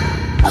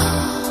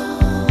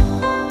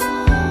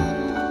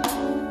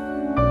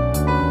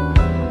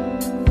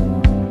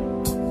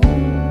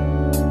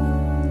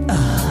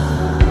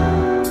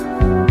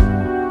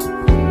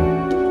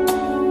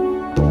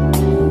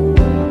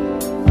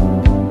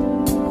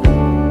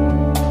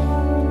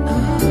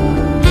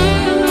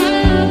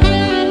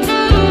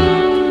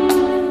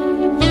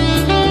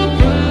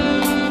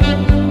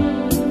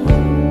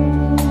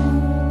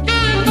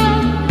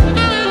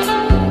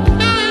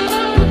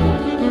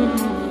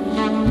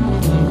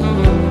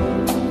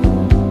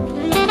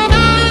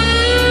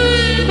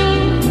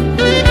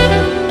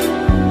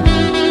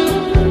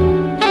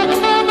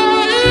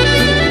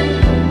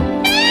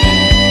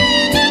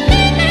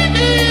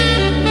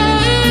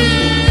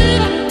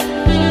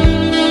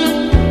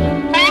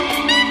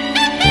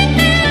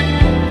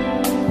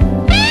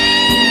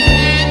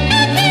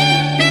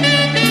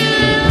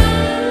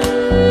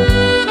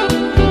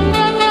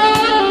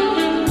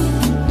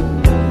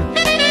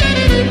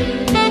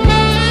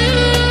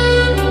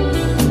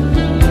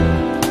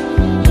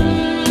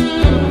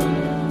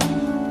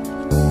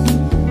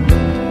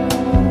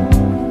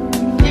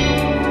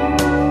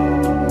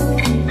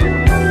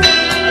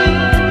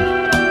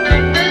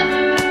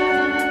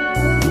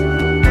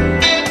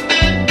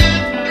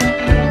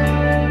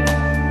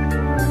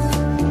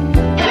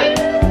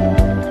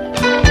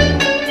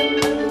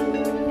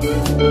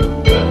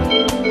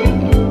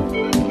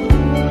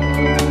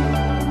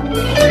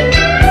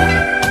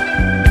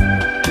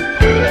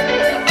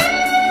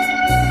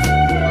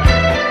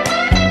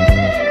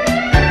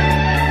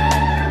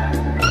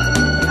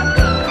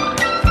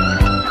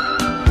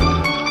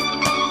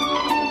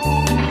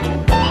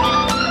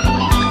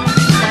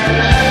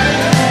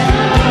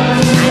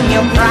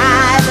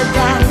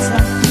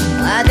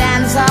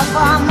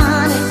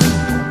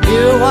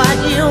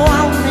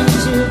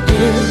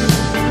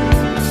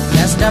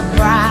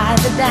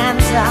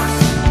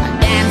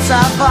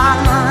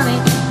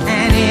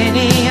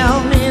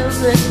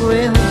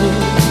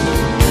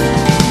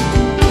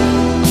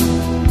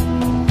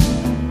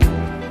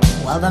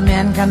 Well, the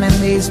men come in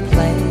these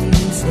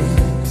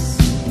places,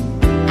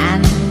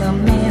 and the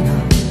men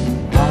are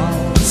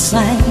all the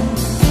same.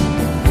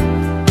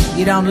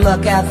 You don't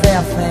look at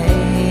their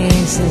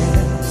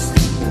faces,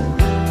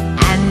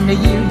 and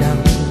you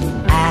don't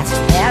ask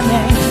their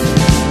name.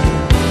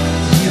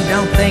 You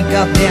don't think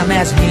of them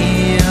as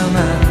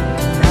human.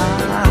 No,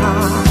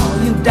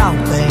 you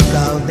don't think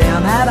of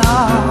them at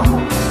all.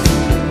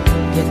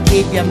 You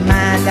keep your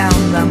mind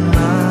on the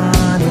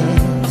money,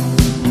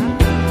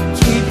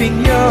 keeping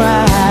your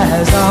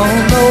eyes on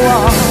the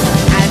wall.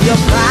 And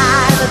you're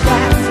private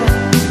dancer,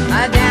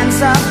 a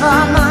dancer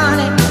for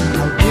money.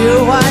 I'll do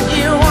what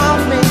you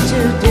want me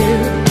to do.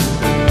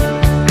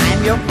 I'm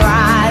your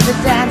private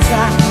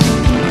dancer,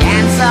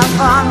 dancer dancer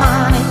for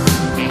money.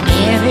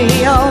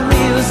 Any old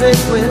music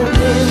will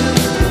do.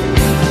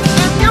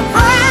 If you're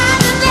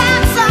private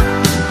dancer,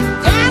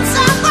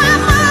 dancer for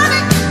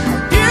money.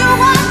 Do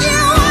what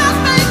you want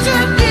me to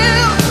do.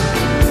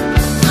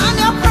 I'm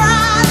your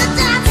private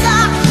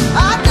dancer,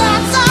 a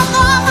dancer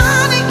for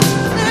money.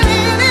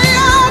 Any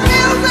old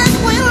music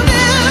will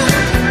do.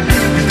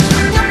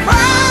 I'm your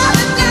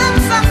private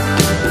dancer,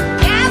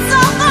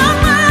 dancer for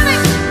money.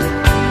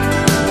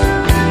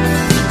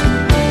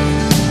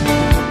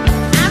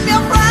 I'm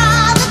your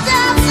private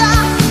dancer,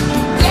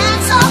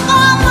 dancer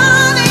for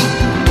money.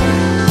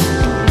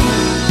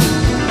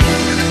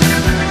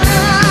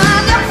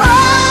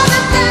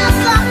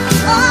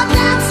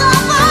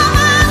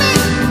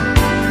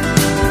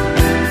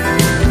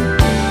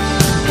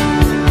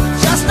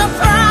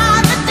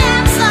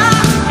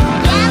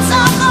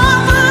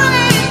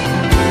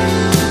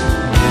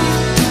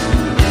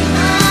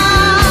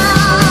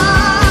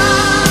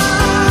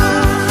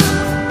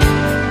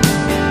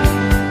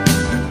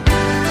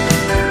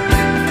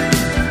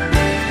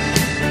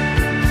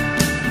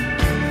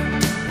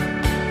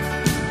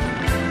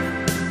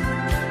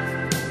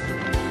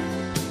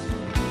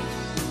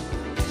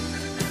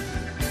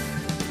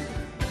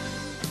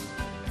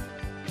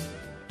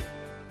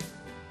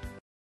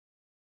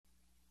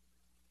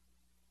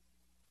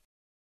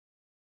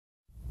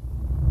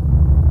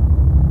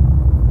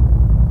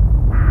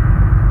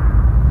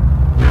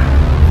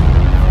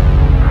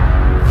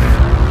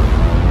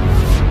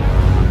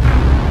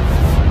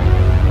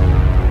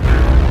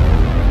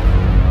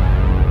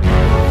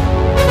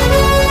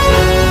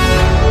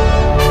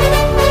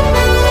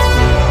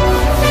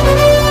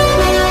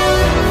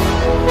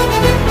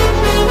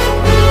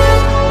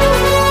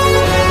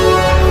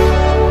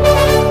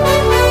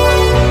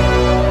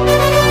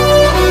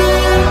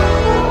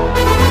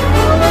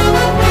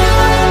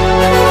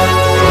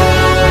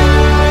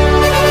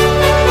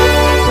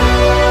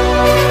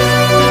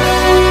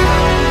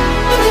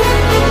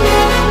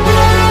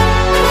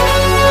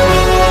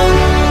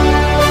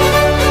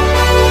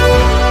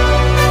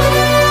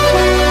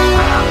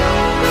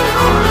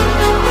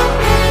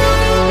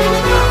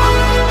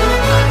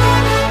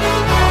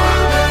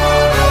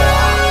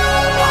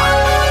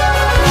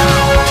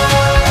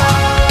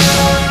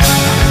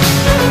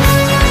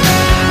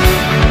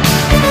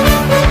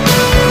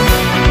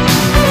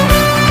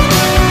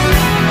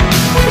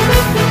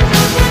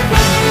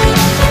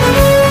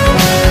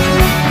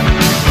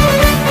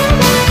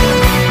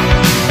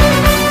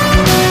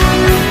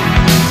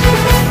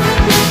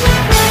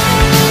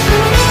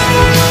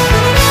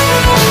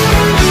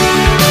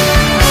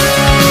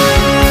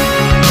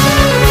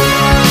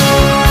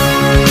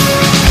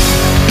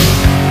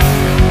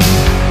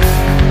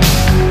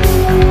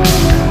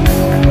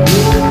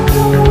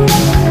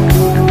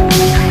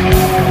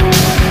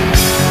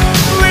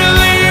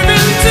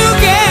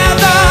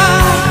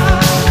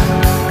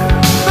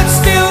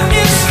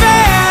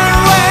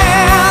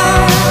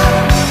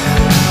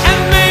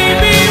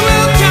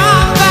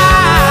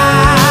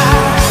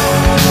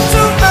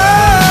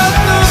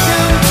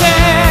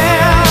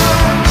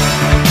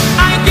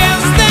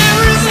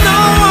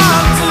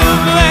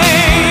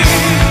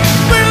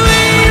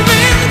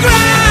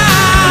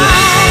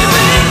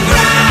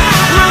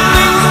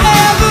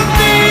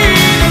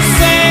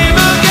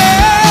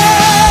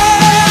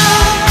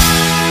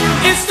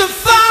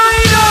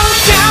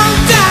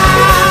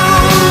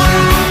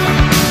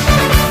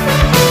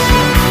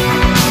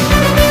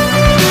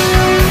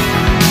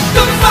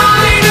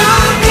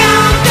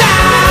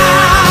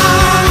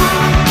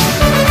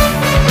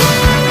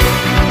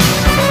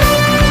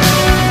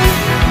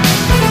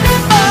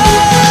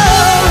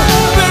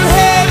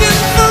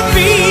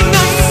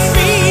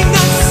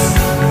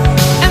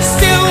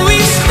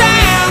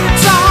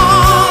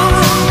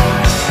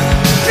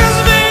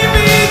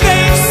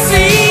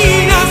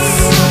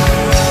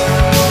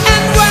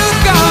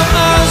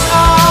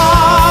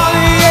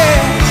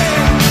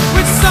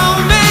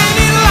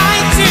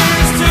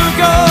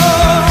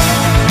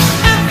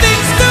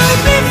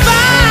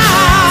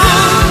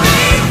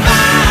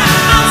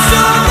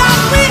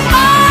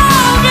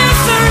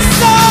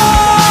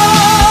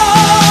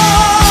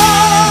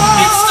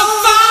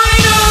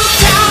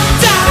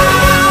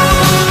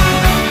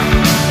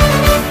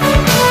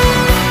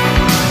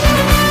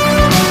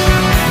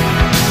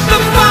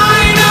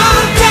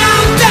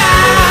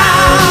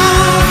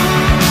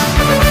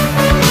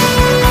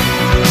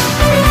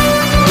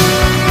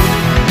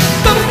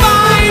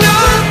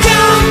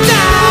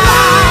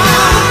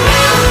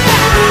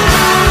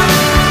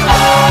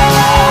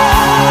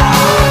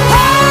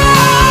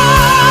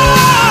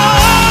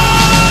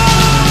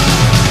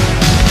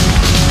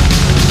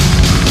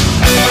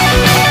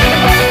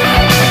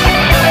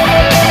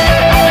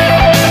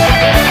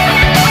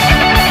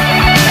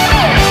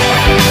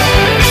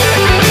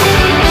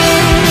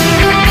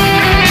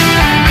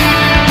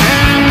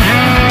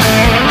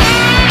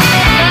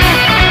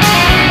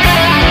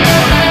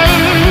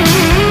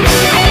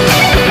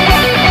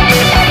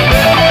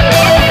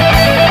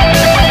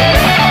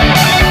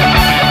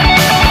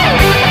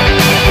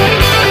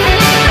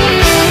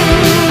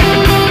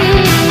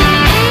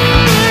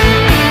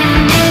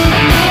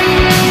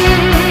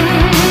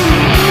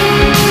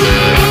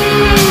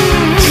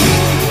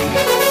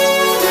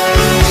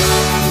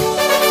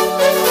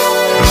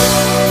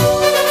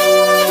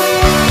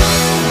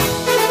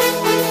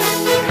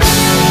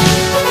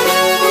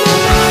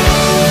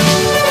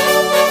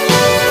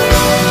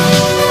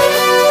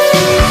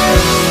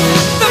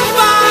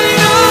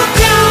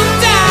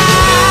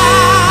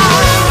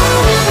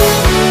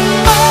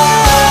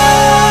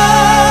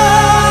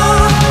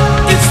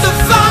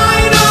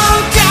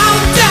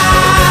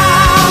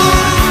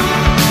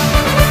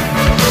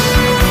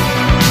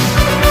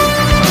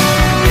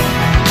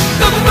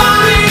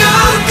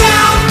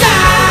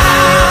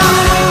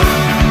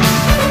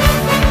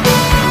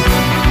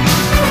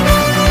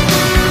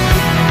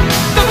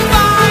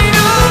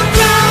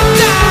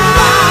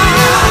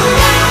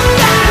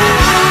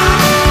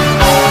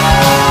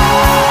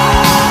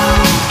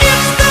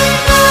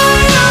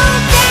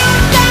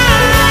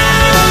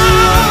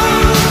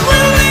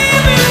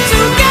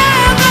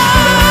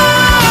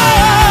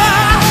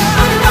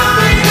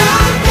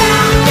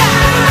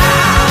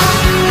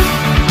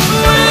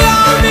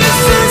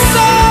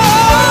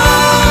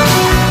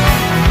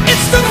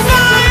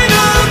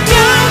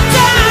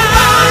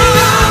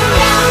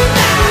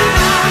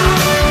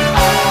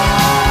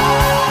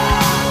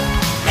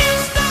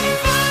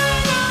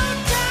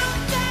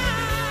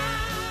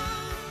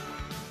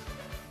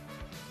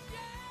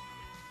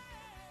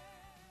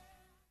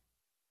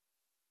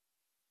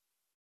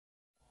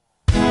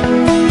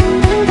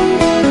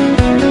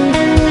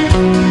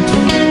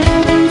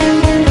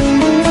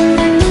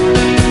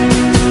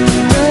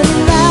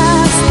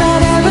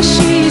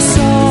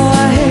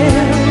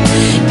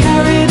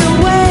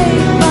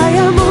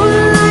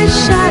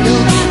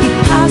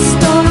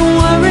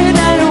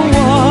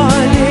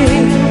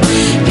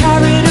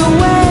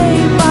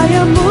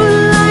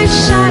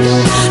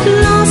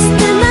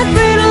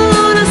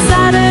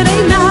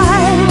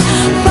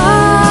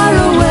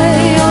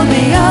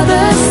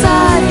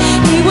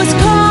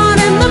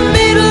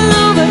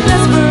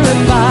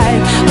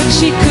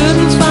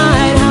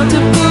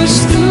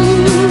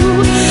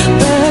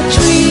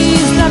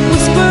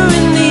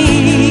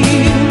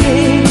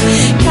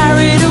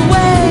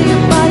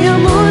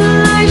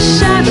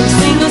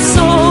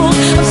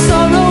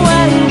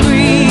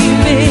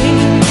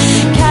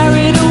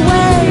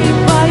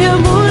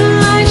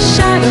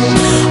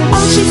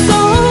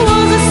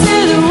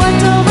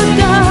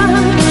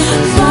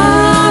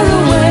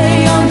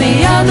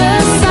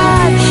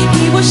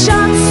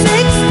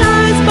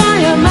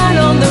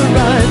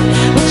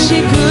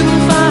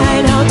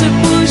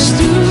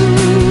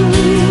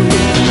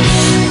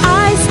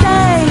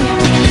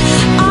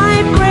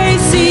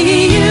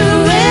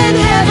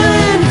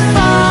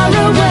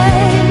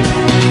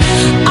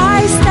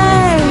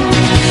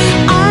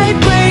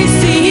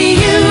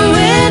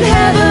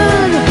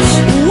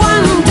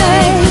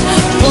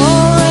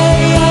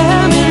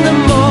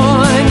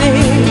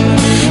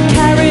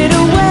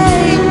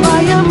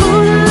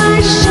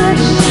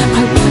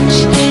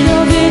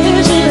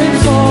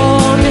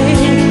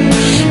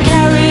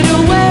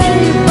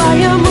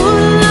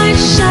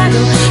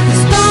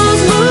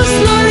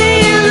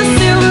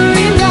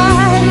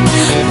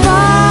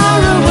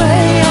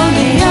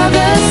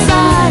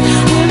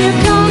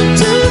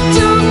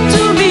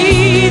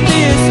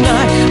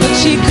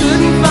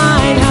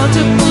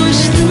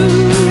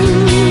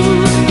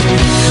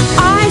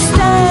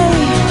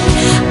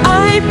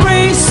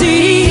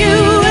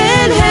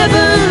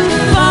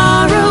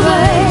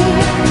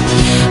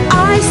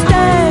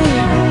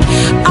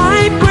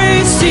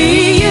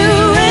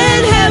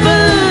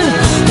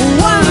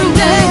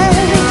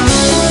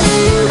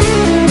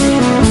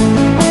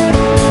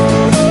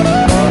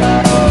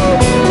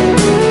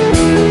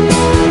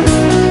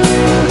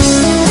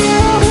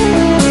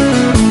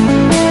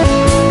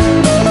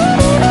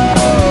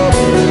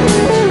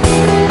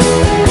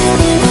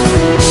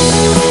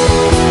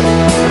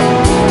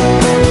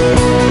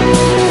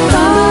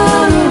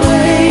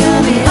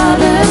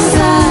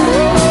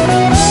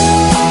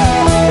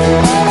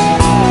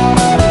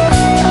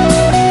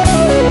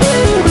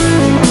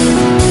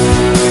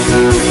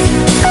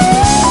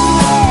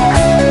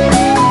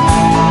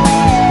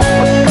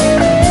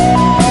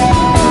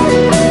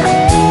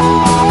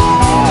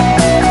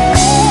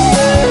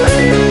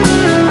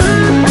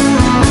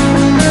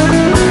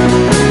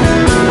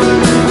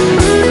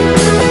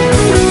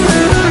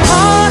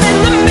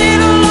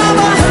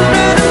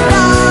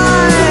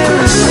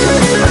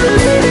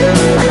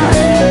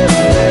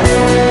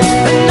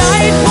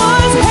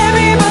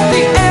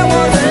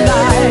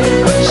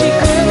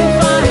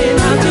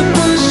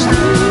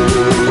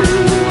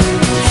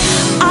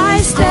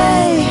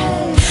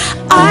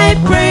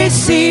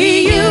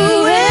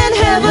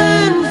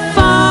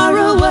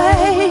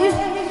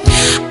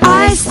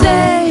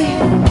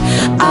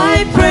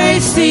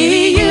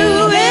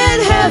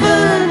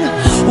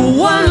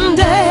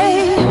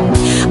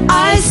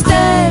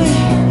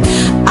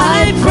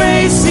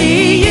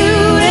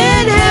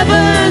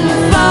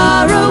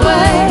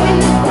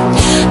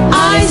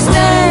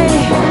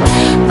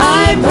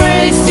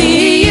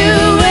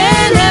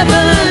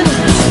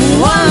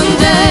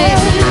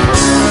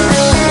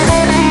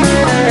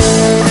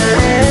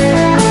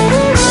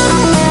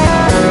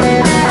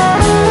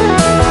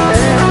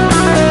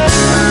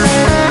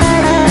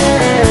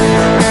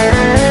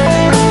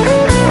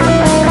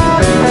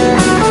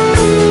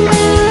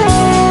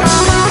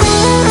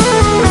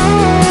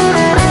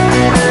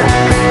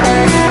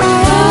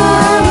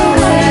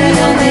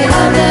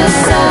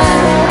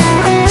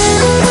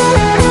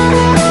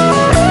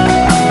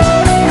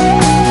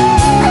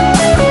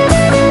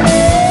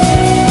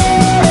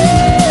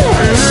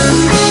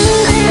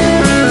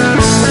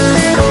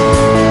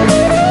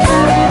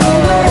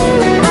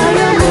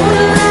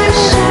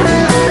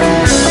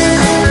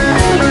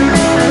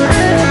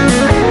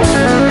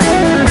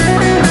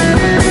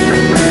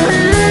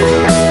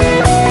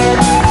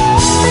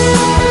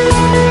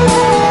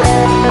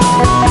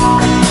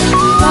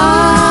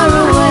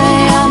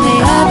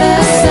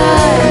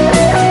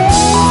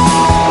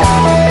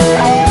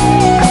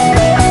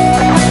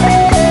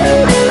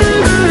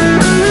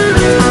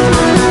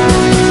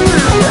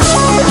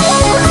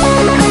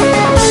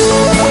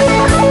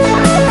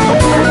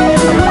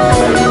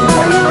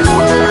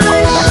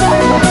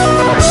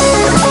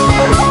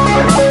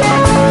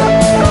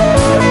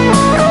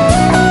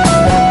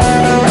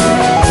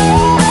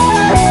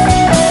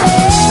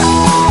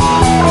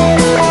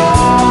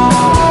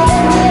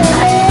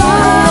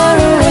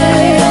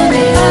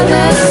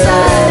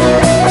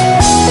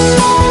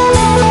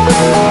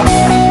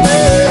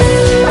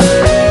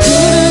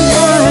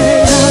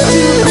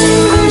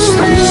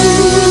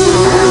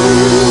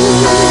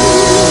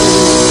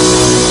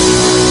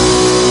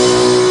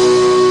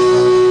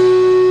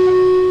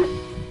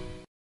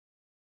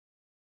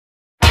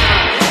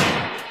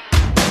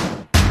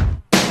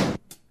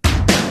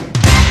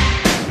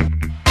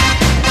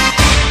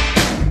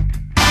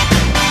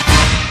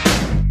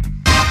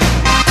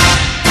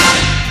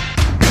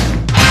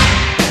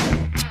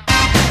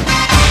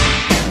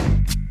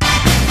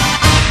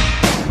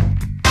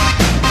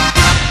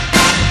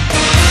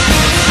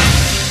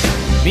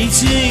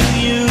 meeting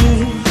you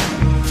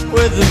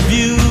with a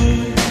view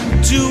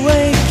to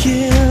a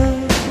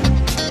kill,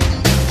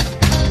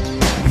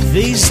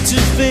 face to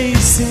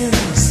face in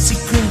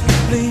secret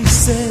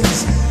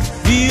places,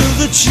 feel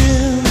the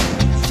chill.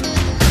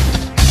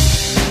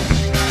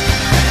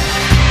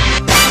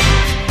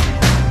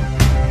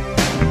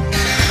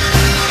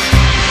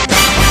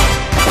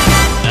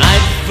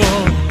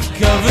 Nightfall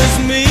covers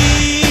me,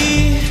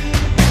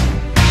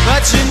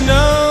 but you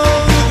know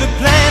the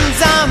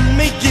plans I'm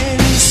making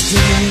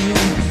still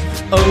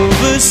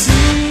oversee.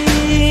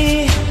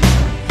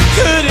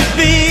 Could it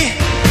be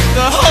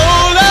the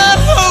whole of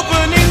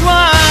opening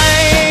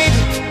wide?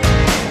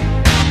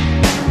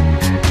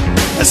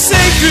 A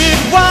sacred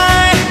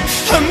wine,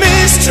 a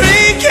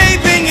mystery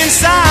gaping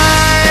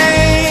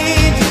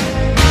inside.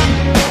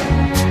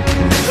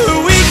 The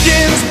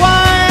weekends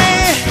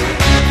wide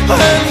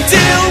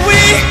until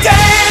we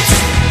dance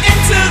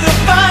into the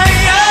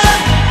fire.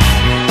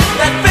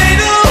 That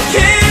fatal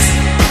kiss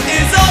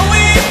is all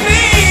we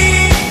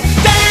need.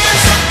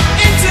 Dance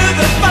into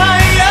the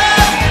fire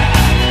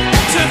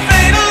to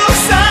fatal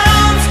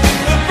sounds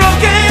of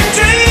broken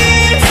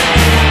dreams.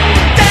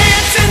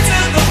 Dance into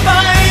the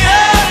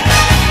fire.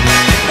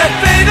 That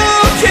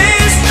fatal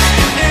kiss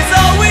is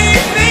all we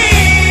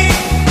need.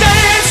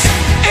 Dance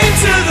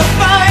into the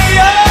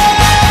fire.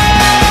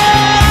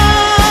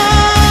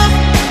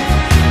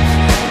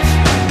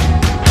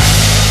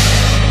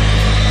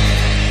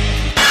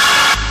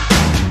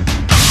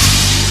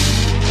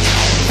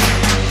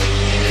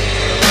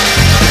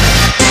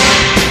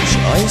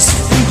 Choice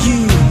for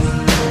you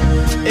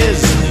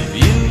is the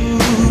view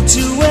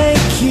to a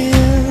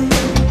kill.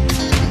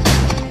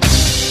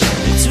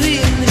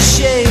 Between the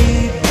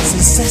shades,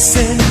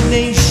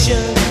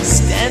 assassination,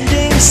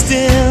 standing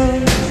still.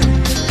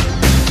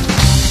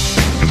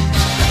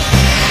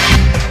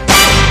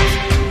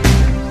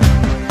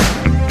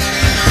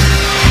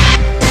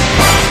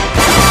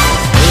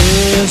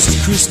 First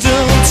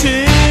crystal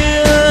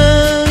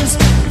tears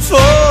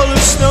fall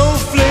as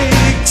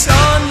snowflakes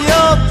on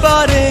your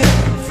body.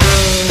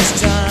 First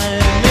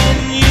time in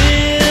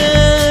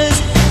years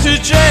to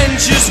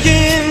drench your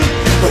skin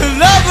with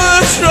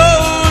lover's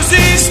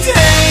rosy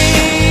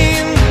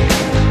stain.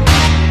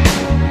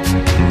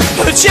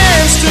 A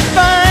chance to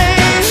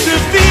find the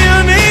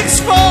phoenix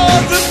for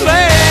the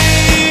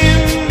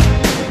flame.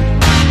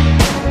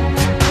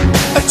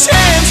 A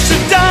chance to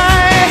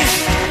die,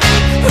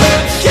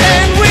 but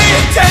can we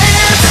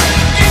dance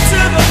into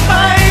the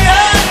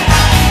fire?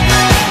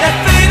 That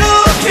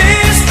fatal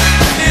kiss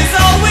is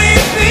all we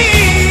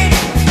need.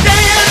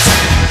 Dance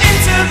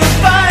into the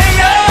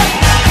fire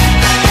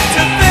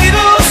to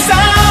fatal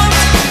sounds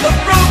of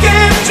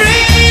broken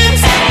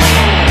dreams.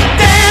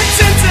 Dance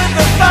into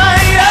the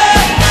fire.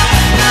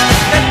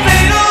 That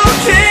fatal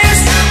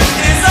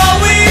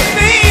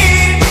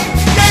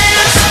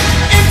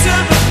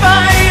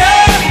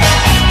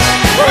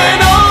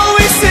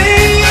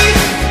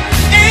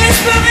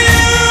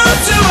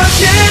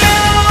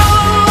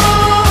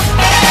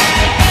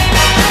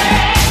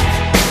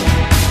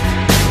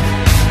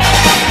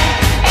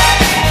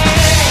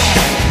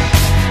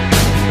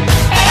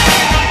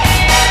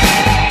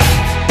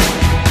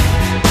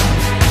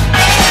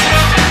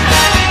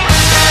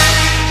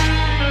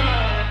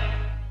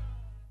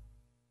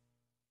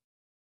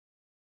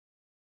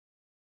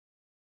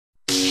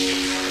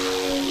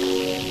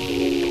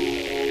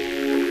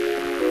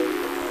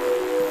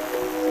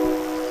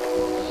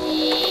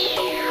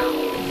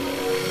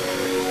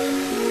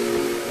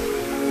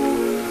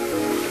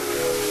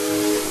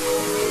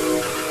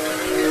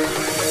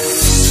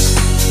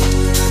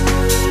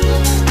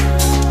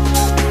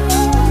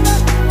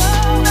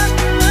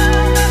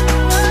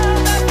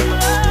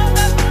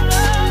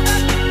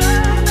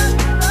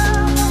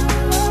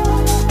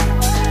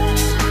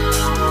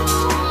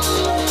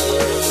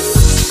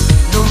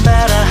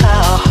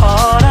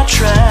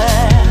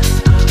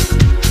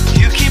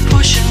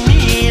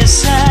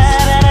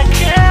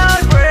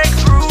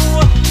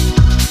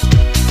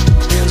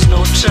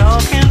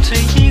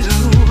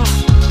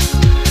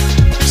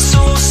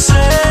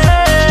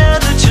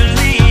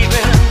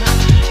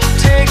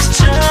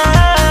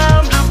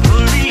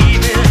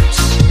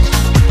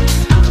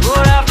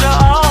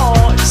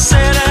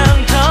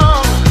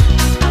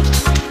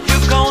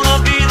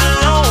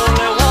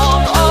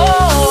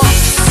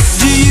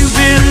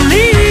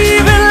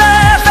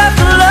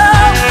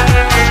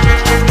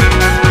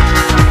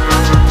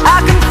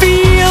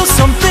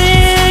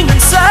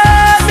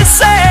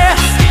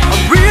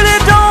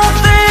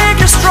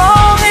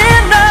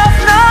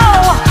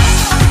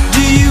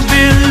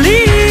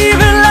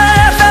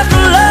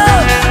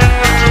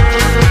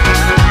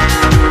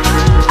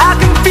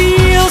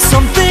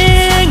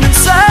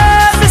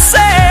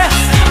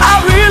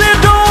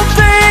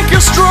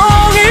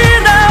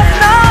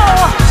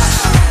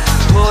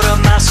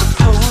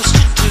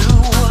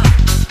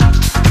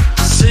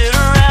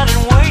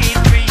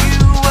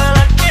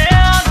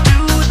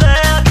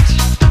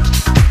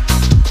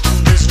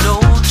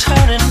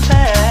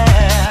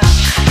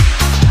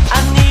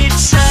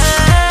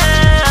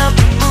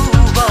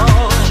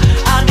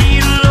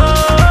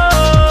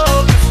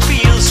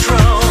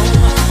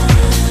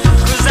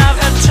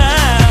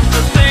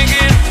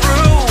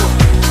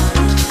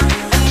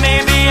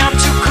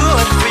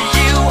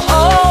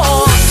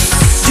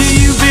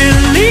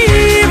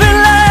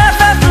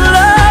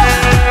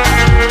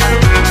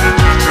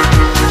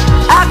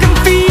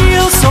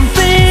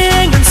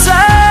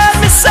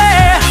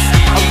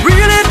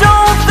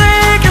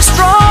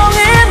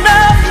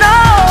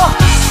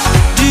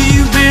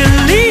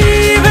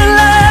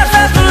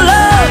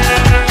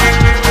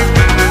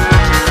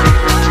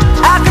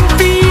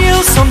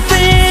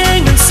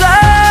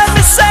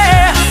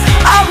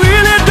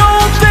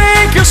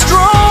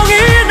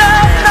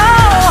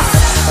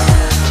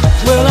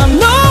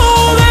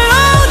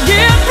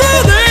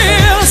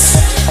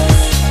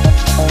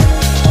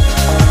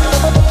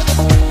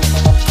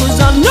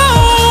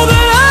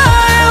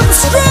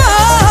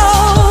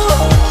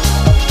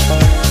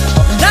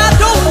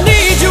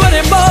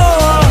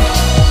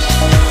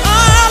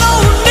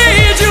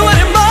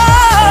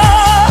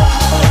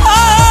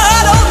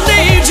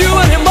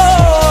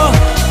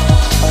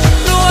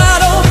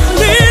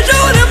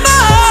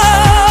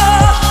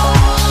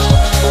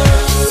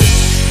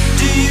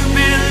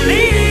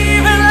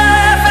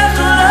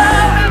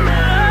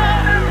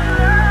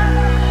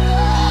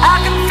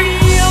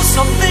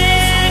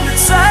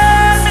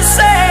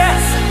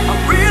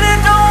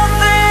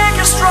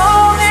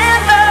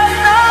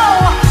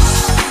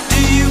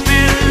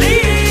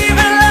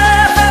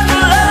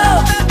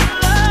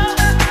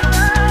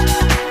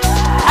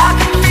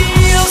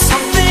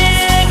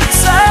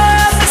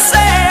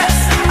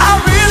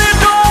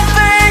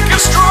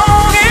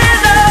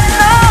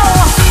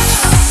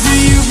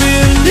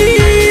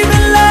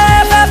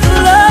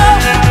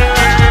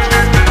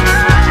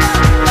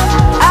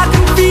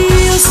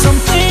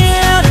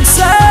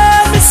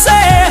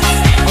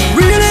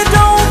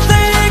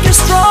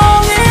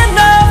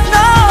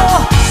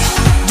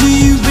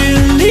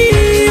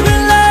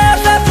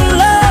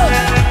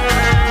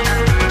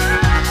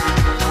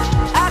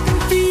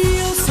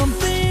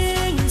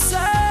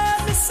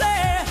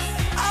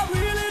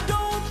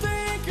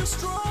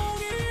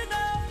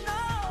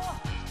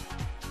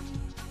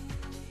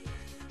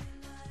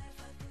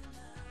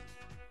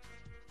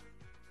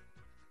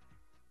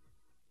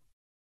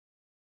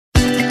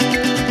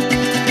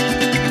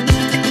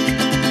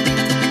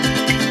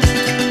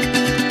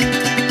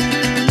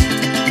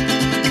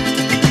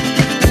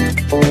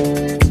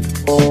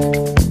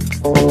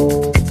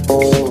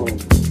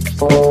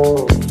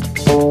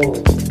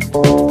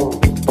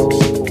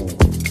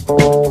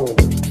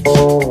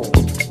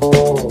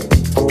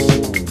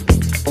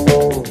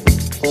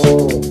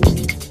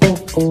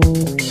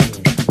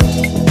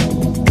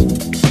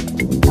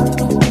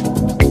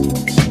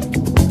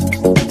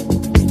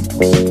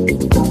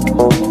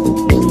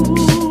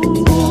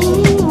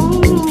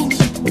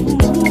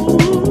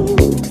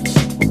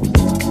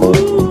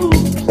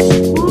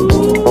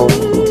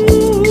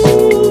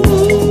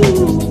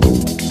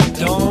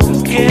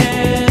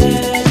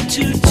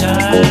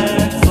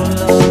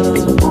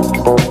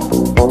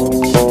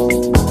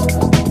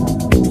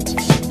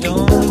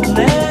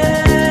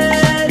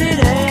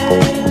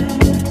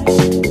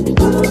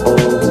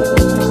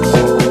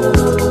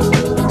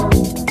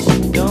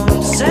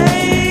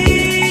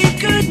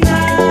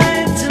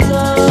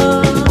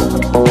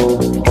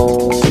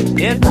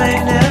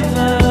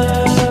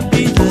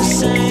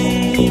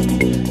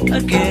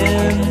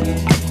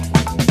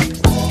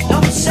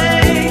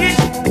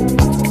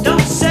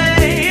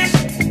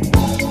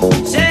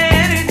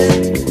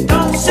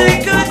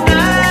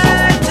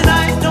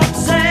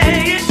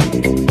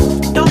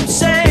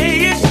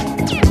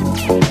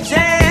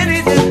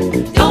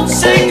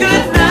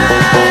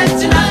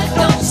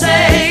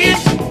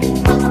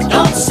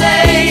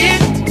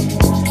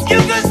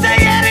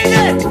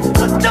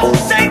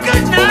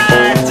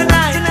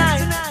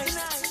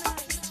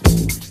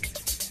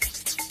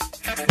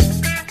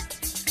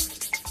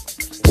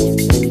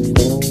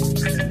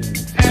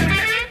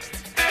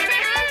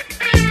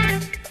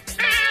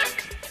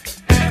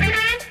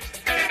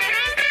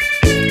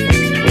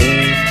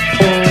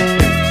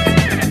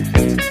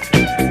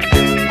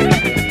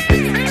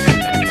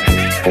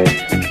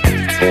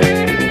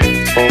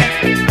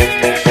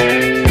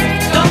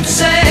Don't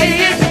say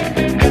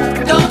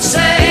it, don't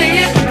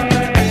say it.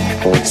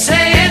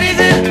 Say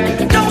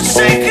anything, don't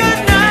say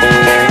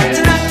goodnight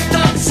tonight.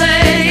 Don't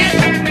say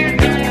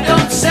it,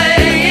 don't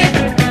say it.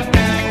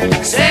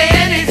 Say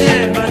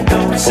anything, but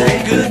don't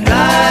say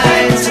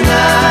goodnight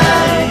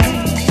tonight.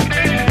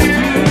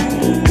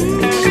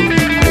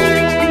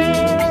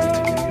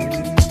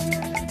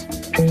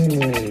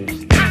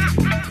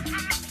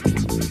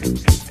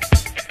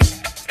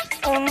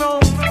 Oh no.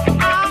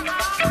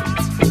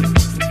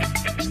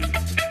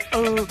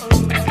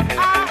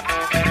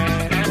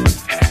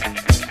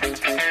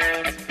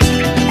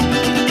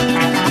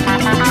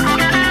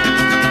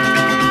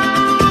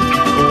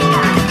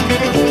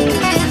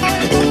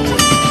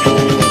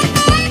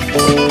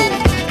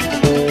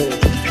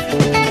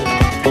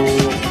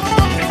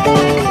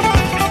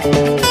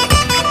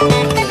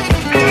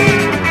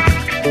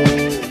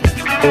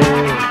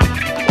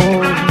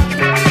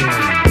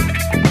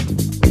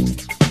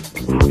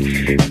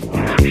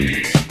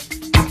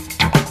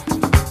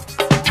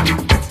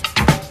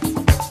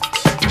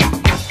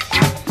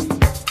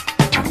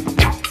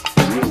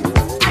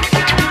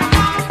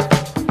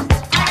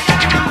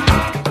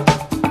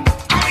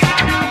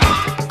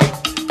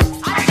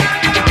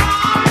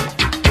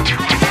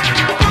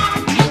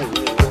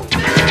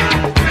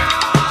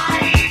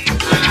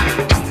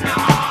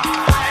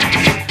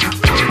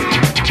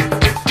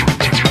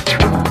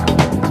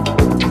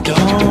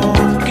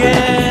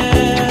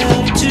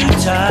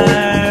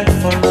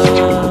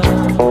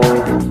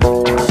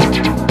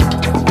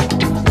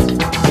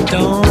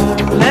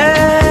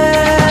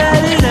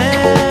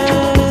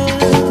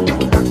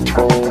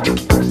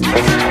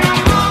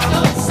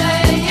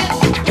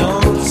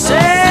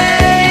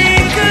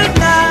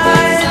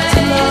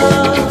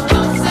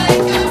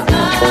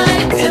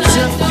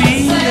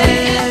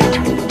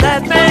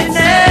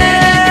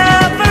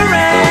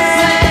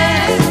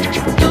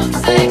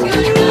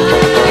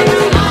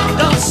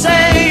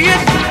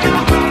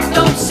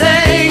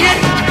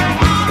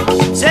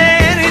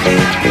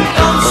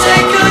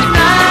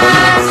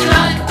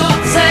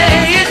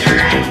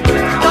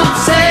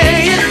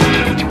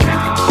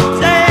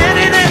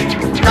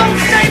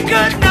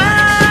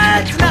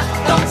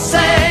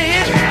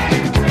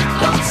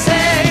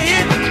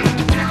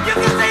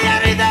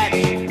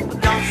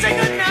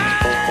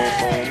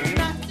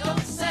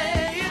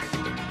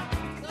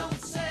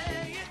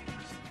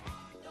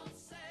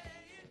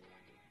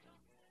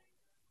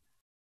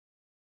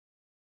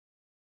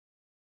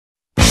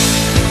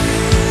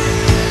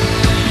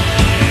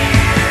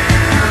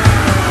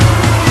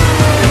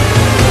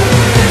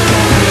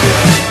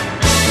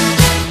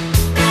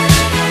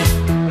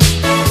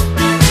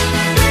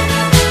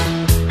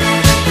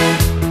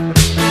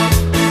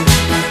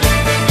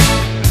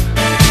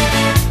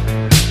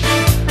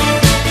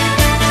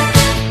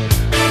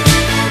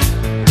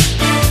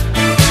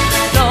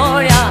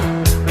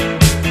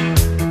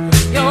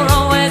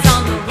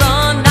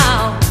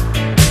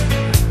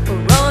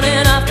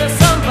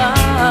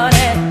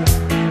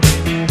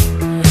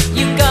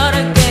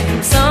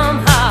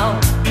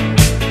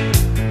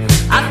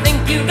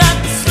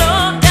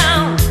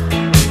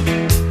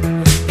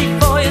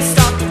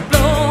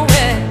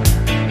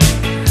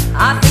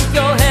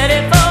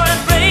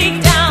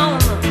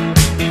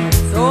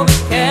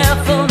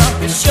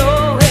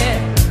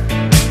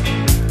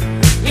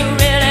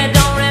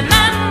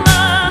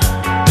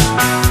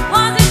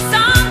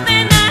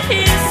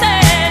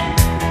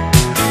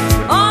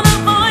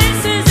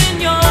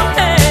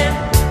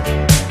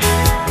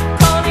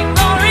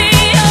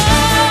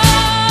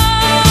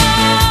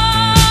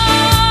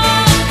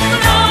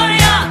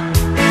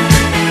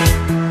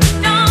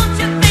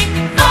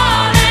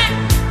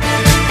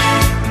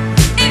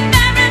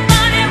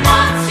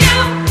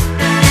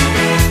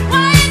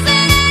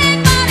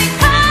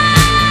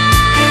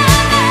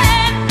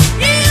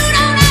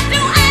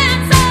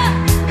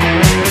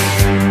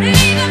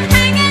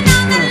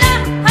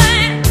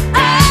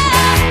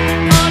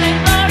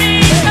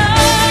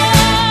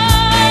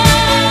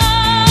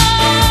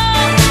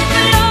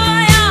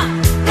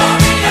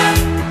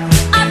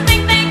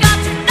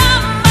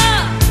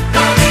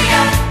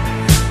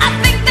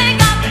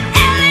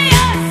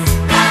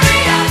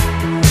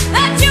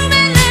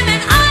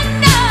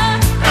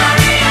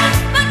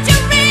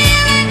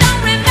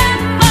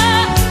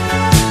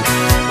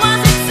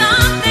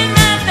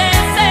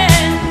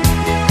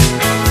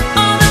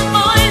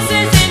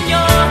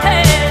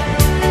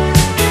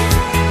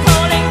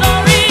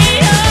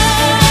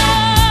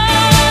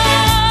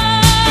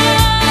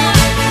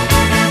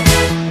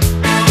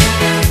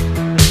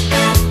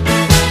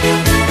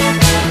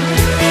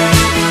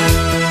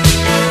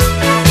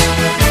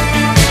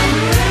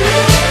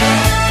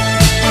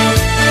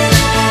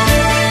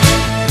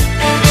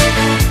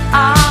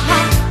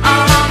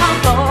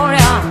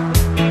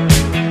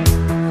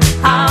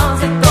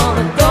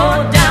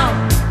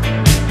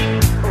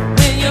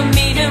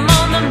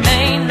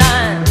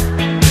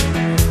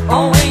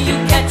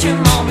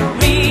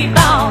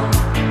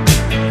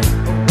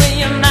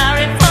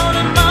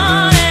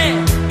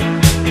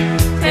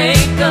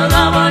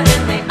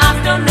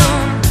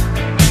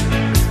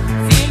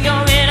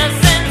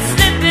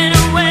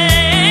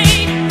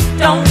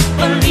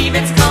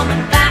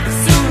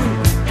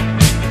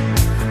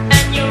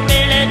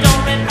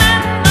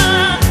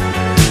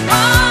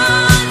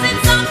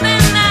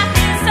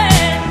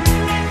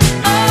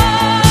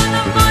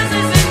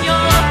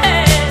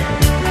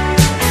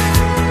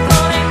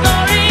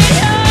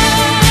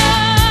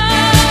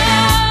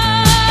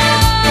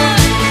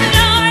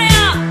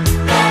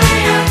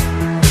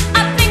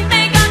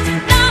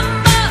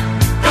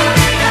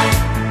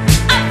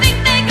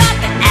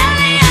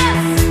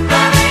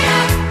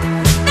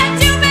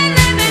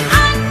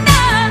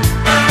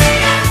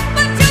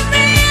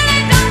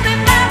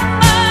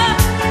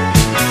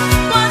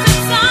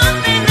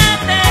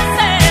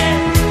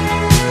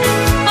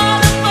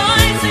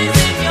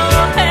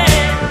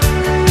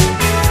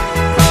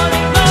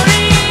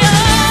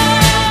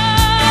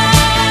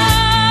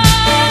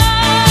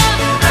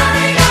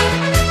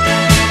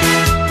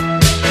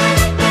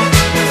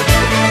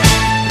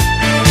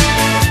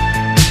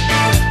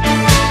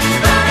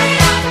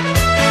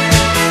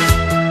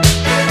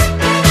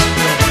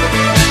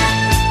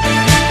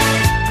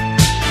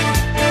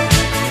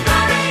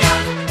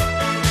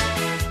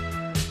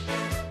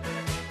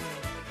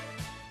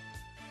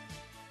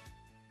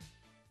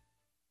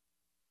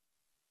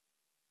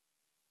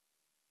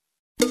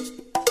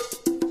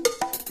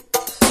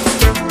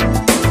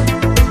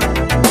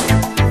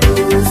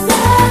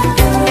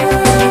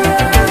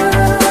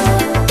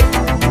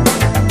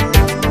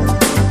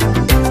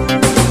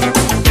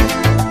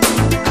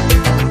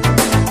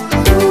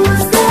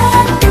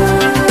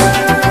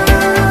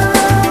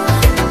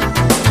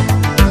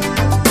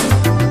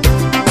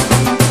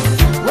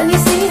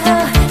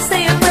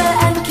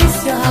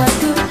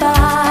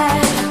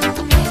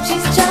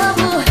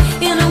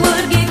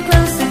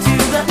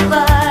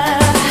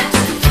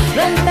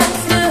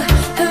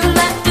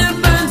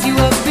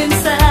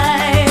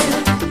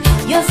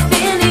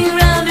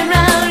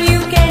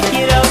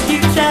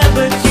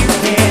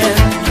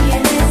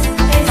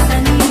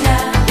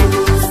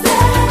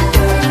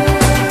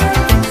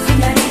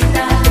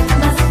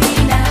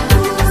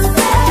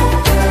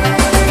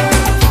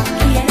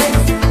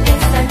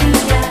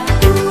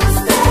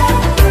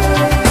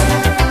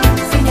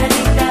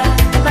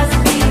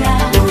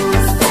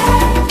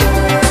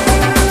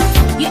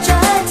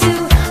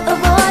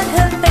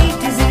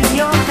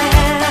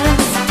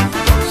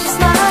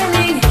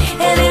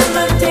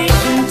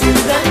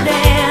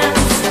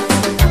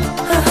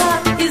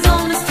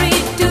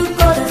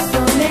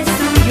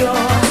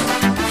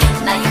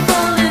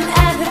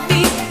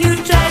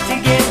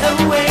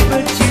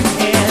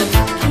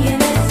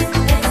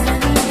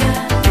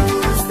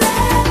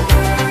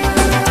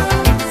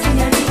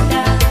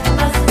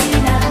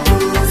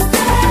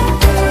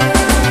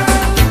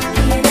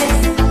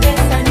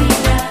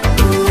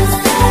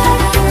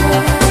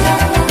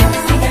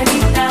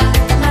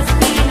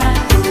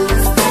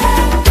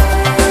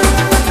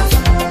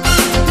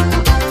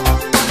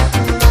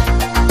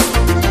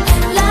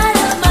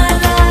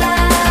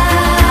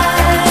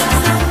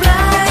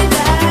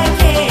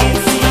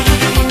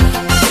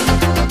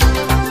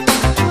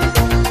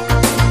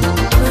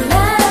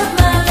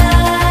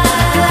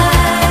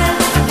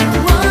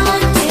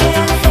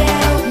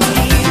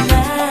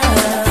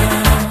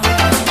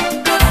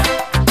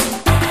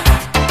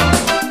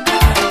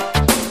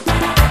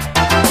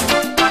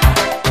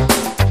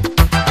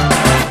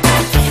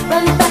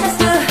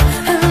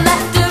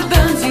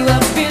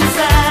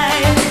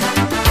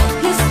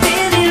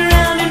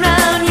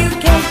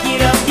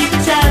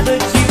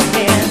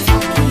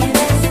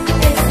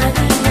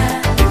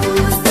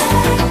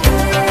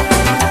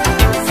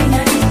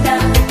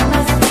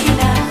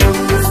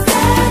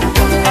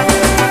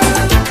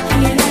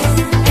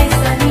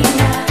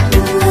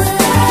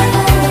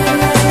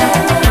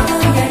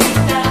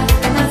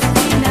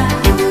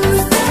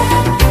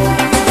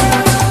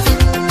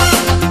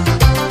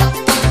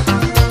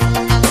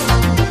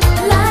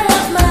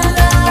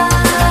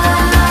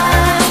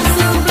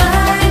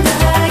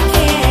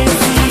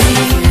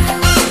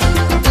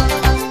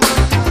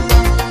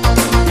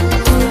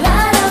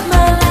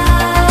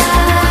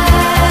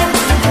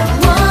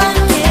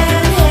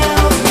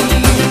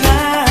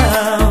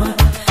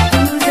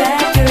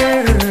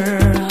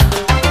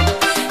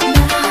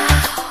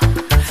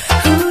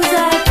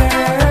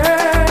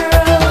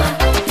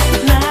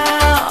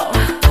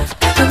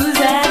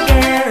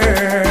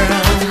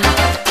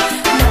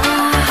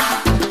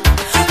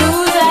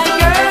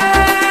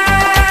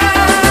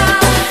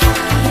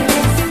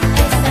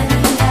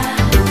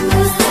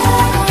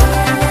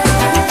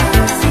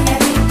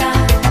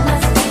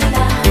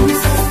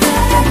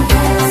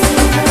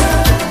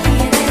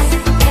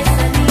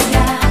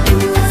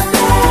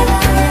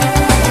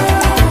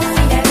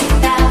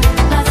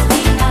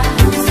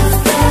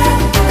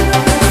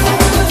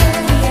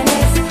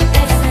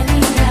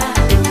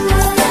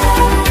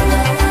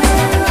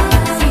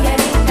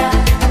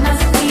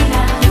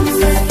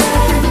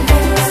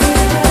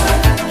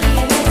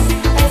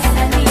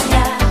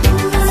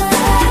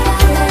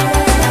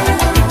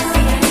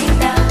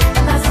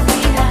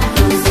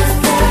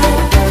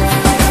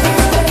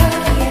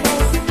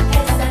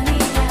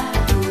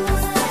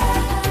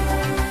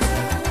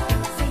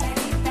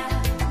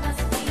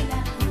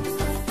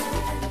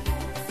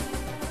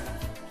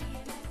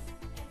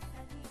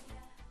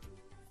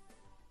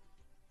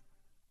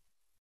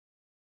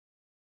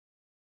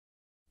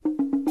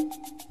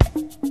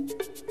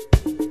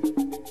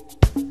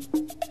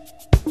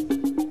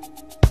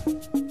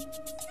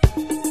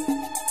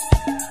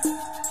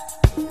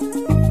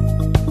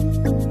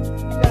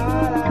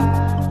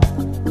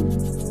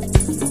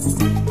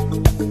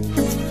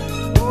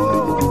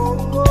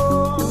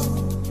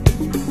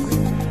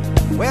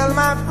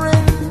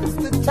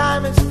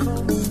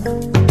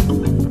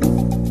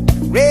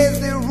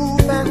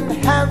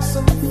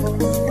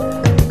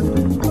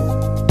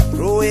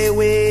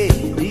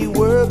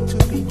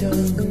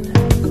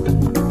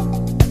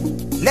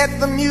 Let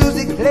the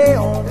music play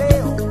on.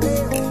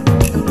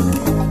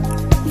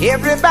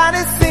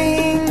 Everybody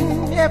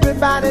sing,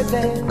 everybody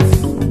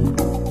dance.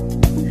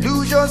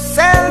 Lose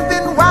yourself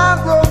in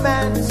wild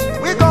romance.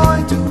 We're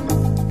going to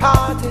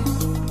party,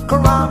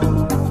 caramba,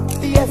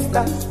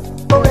 fiesta,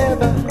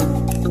 forever.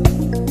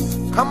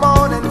 Come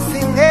on and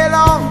sing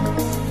along.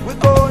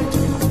 We're going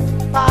to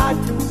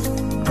party,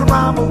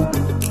 caramba,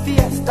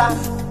 fiesta,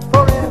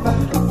 forever.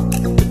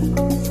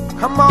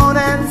 Come on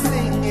and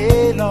sing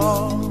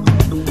along.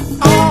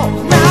 All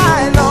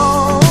night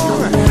long,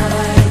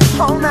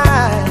 all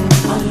night.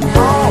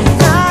 All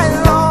night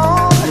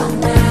long,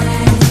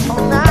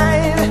 all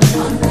night,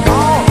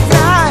 all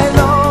night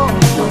long,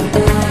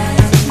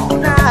 all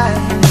night,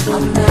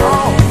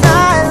 all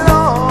night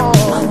long.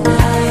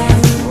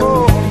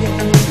 Oh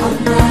yeah.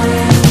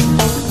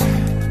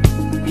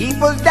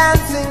 People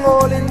dancing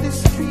all in the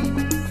street.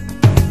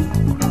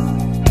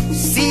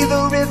 See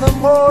the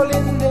rhythm all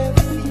in their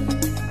feet.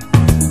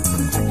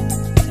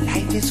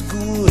 Life is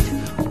good,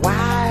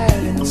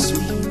 wild and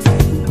sweet.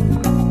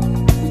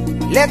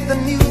 Let the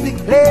music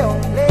play on.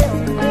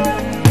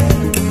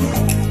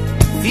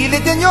 Feel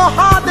it in your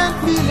heart and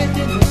feel it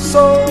in your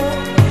soul.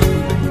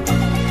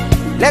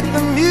 Let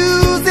the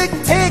music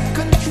take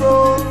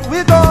control.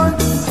 We're going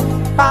to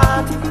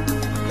party,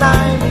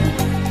 climbing,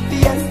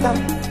 fiesta,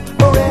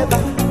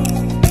 forever.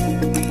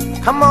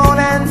 Come on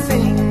and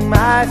sing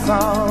my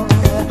song.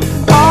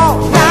 All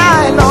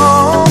night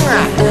long.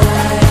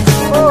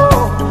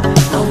 Oh,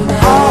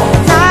 all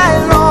night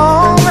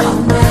long.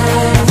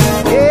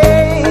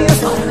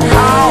 Yes,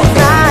 all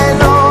night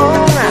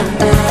long.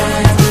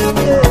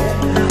 Yeah,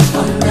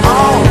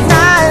 all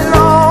night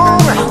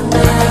long.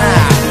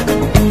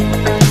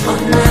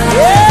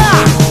 Yeah,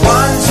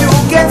 once you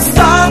get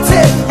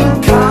started, you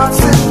can't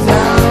sit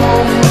down.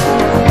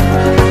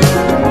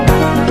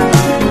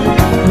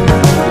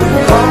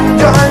 Come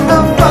join the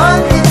fun,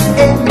 it's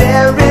a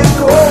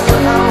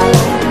merry-go-round.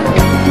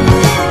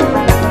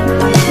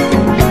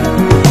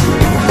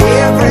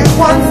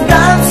 Everyone's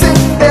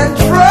dancing their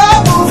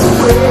troubles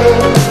away.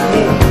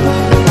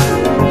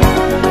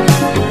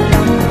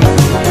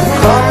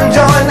 Come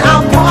join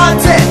our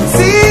party,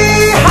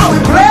 see how we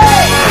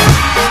play.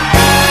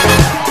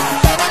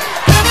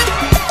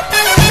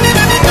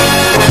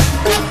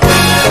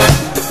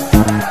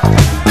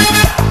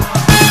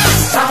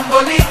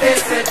 Tambolite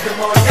se te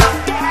moja,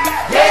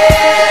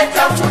 yeah,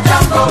 jambo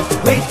jambo,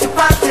 wait to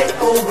party,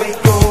 oh wait,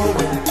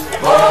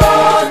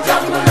 oh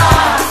jambo la,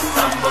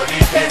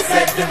 tambolite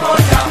se te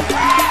moja,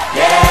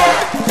 yeah,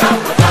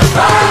 jambo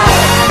jambo.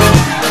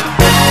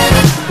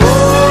 Oh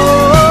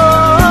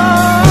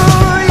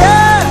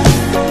yeah,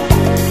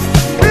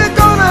 we're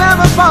gonna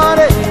have a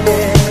party,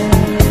 yeah.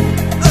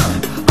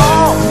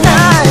 All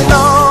night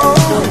long,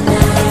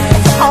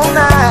 all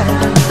night,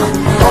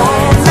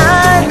 all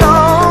night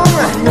long,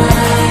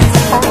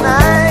 all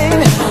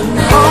night,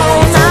 all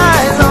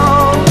night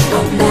long,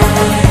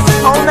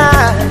 all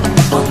night,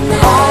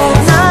 all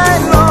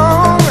night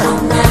long.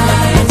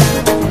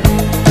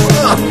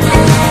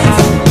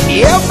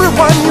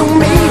 Everyone you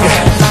meet,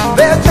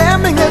 they're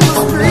jamming in the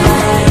street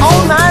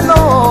all night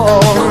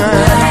long.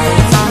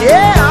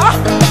 Yeah,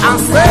 I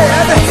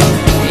said,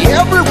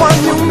 everyone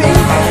you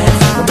meet,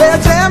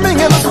 they're jamming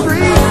in the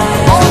street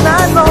all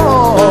night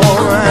long.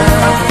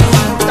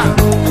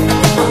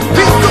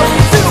 Feel good,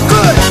 feel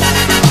good.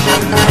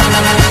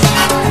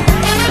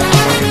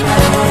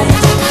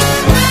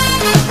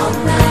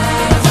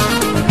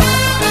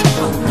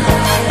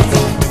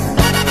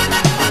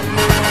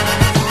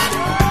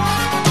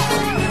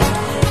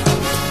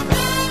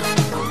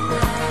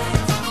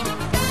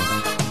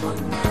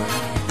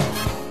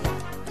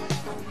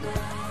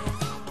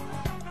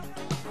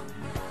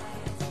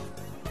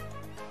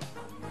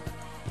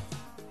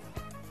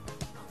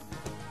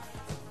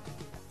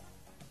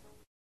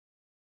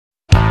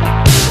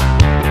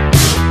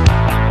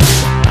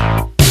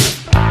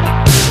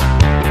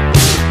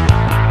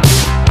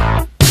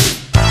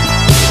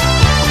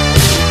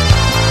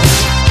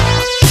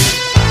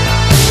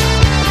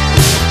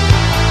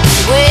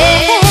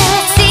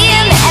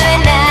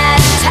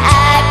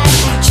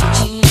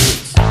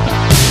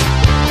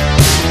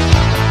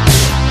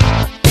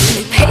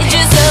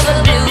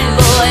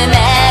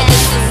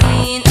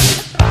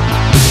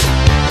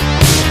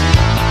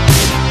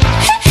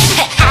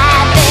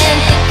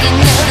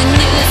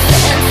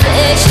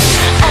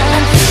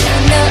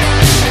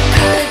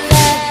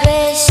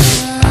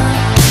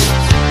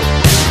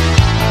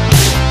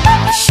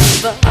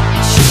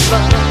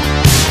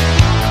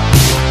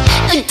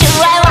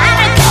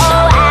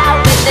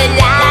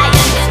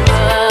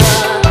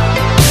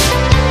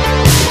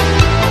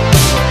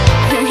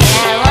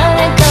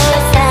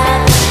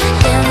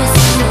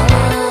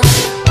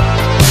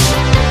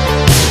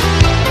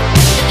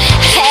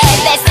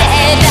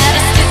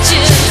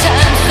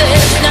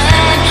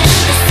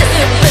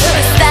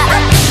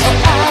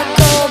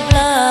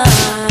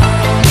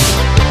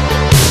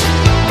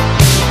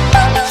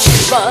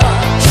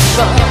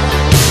 Bye.